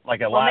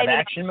 Like a live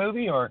action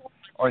movie or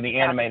the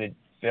animated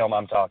film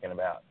I'm talking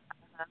about.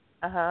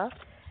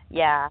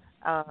 Yeah.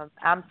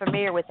 I'm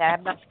familiar with that.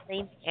 I've not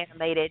seen the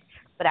animated,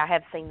 but I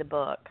have seen the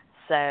book.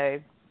 So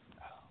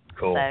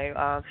cool.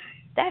 So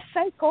that's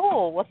so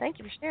cool. Well, thank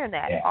you for sharing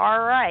that. Yeah.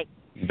 All right.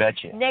 You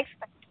betcha. Next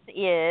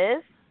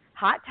is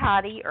hot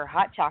toddy or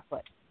hot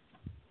chocolate?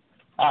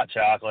 Hot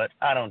chocolate.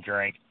 I don't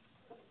drink.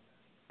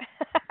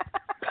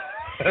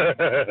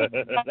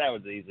 That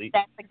was easy.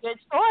 That's a good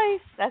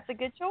choice. That's a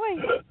good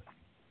choice.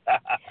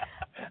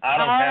 I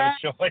don't have a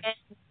choice.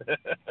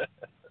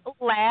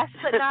 Last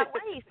but not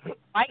least,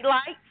 white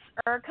lights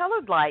or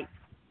colored lights?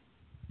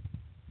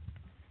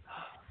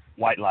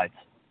 White lights.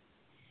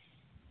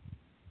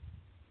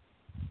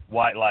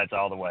 White lights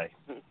all the way.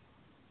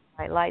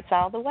 White lights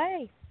all the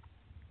way.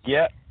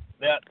 Yep.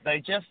 They're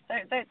just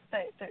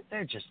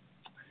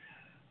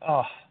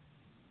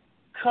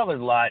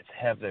colored lights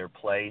have their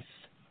place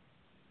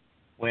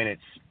when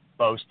it's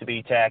supposed to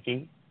be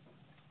tacky.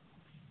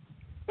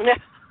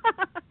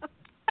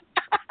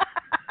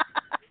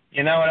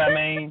 You know what I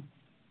mean?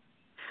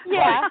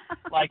 Yeah.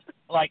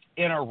 Like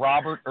in a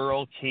Robert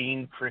Earl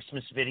Keen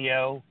Christmas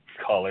video,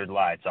 colored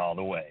lights all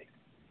the way.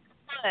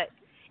 But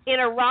in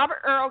a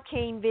Robert Earl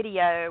Keen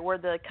video where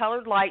the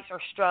colored lights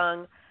are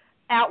strung,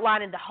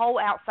 outlining the whole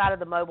outside of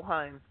the mobile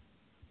home.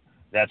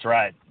 That's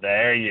right.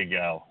 There you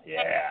go.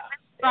 Yeah.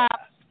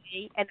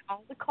 And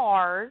all the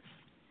cars,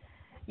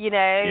 yep.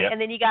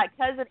 And then you got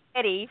Cousin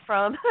Eddie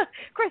from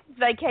Christmas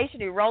Vacation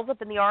who rolls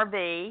up in the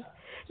RV,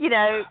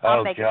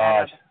 Oh,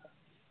 gosh.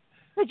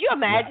 Could you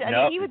imagine? No.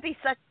 I mean, he would be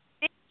such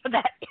a for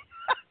that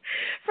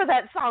for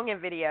that song and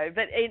video.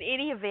 But in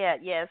any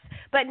event, yes.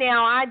 But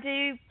now I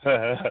do,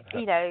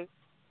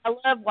 I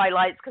love white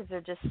lights because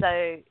they're just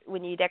so,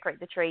 when you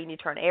decorate the tree and you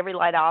turn every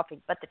light off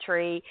but the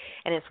tree,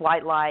 and it's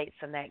white lights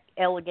and that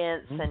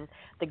elegance and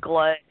the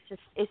glow.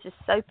 It's just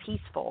so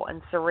peaceful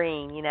and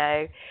serene,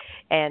 and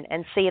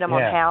seeing them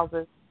on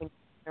houses and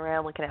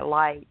around looking at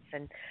lights.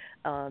 And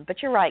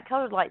but you're right,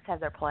 colored lights have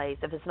their place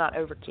if it's not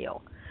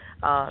overkill.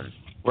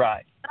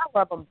 Right. But I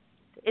love them.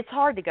 It's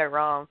hard to go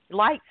wrong.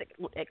 Lights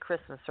at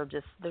Christmas are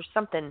just, there's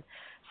something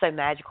so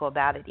magical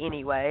about it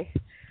anyway.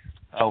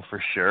 Oh,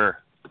 for sure.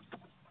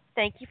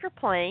 Thank you for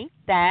playing.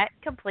 That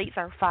completes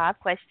our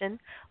 5-question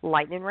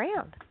lightning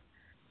round.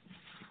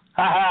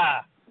 Ha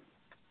ha!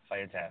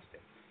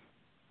 Fantastic.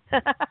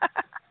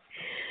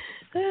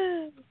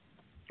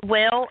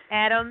 Well,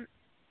 Adam,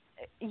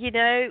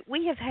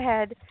 we have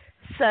had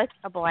such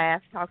a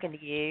blast talking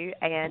to you,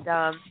 and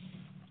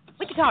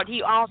we could talk to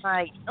you all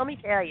night. Let me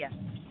tell you,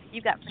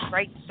 you've got some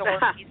great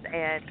stories.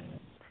 And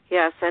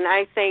yes, and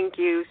I thank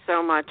you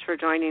so much for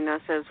joining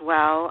us as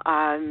well.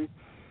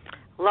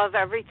 Love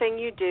everything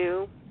you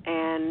do,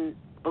 and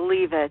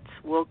believe it,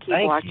 we'll keep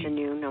watching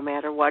you no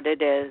matter what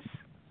it is.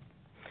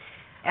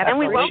 And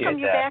we welcome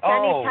you back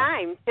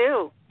anytime,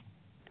 too.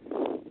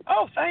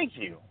 Oh, thank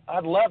you.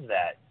 I'd love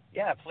that.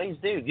 Yeah, please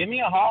do. Give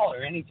me a holler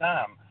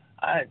anytime.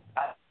 I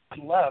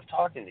love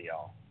talking to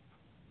y'all.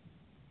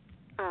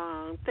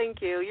 Oh,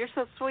 thank you. You're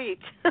so sweet.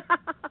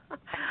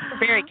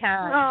 Very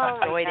kind. Oh, I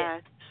enjoyed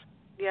it.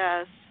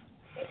 Yes.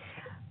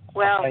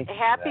 Well,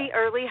 happy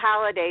early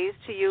holidays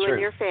to you and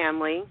your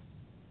family.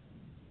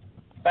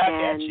 Back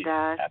at you.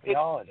 Happy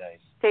holidays.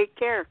 Take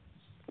care.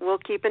 We'll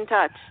keep in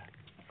touch.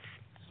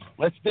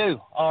 Let's do.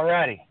 All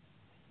righty.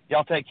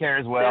 Y'all take care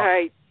as well. All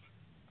right.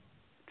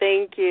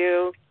 Thank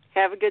you.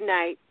 Have a good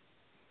night.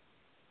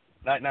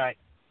 Night.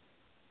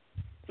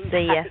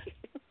 See ya.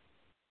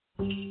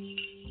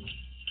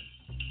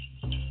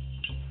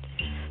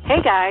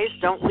 Hey guys,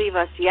 don't leave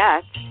us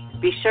yet.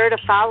 Be sure to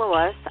follow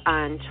us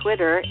on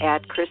Twitter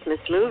at Christmas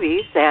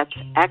Movies. That's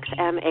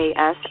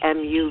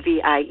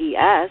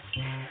XMASMUVIES.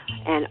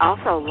 And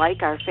also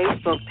like our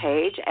Facebook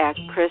page at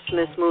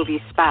Christmas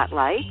Movie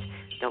Spotlight.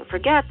 Don't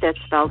forget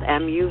that's spelled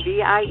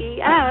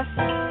MUVIES.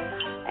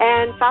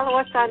 And follow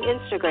us on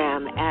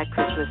Instagram at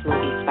Christmas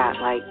Movie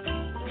Spotlight.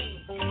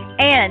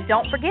 And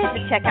don't forget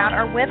to check out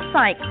our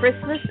website,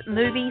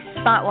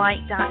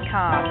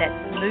 ChristmasMoviespotlight.com.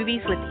 That's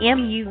movies with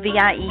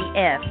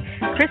MUVIES.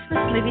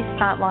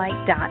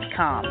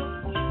 ChristmasMoviespotlight.com.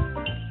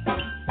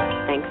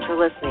 Thanks for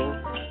listening.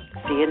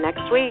 See you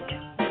next week.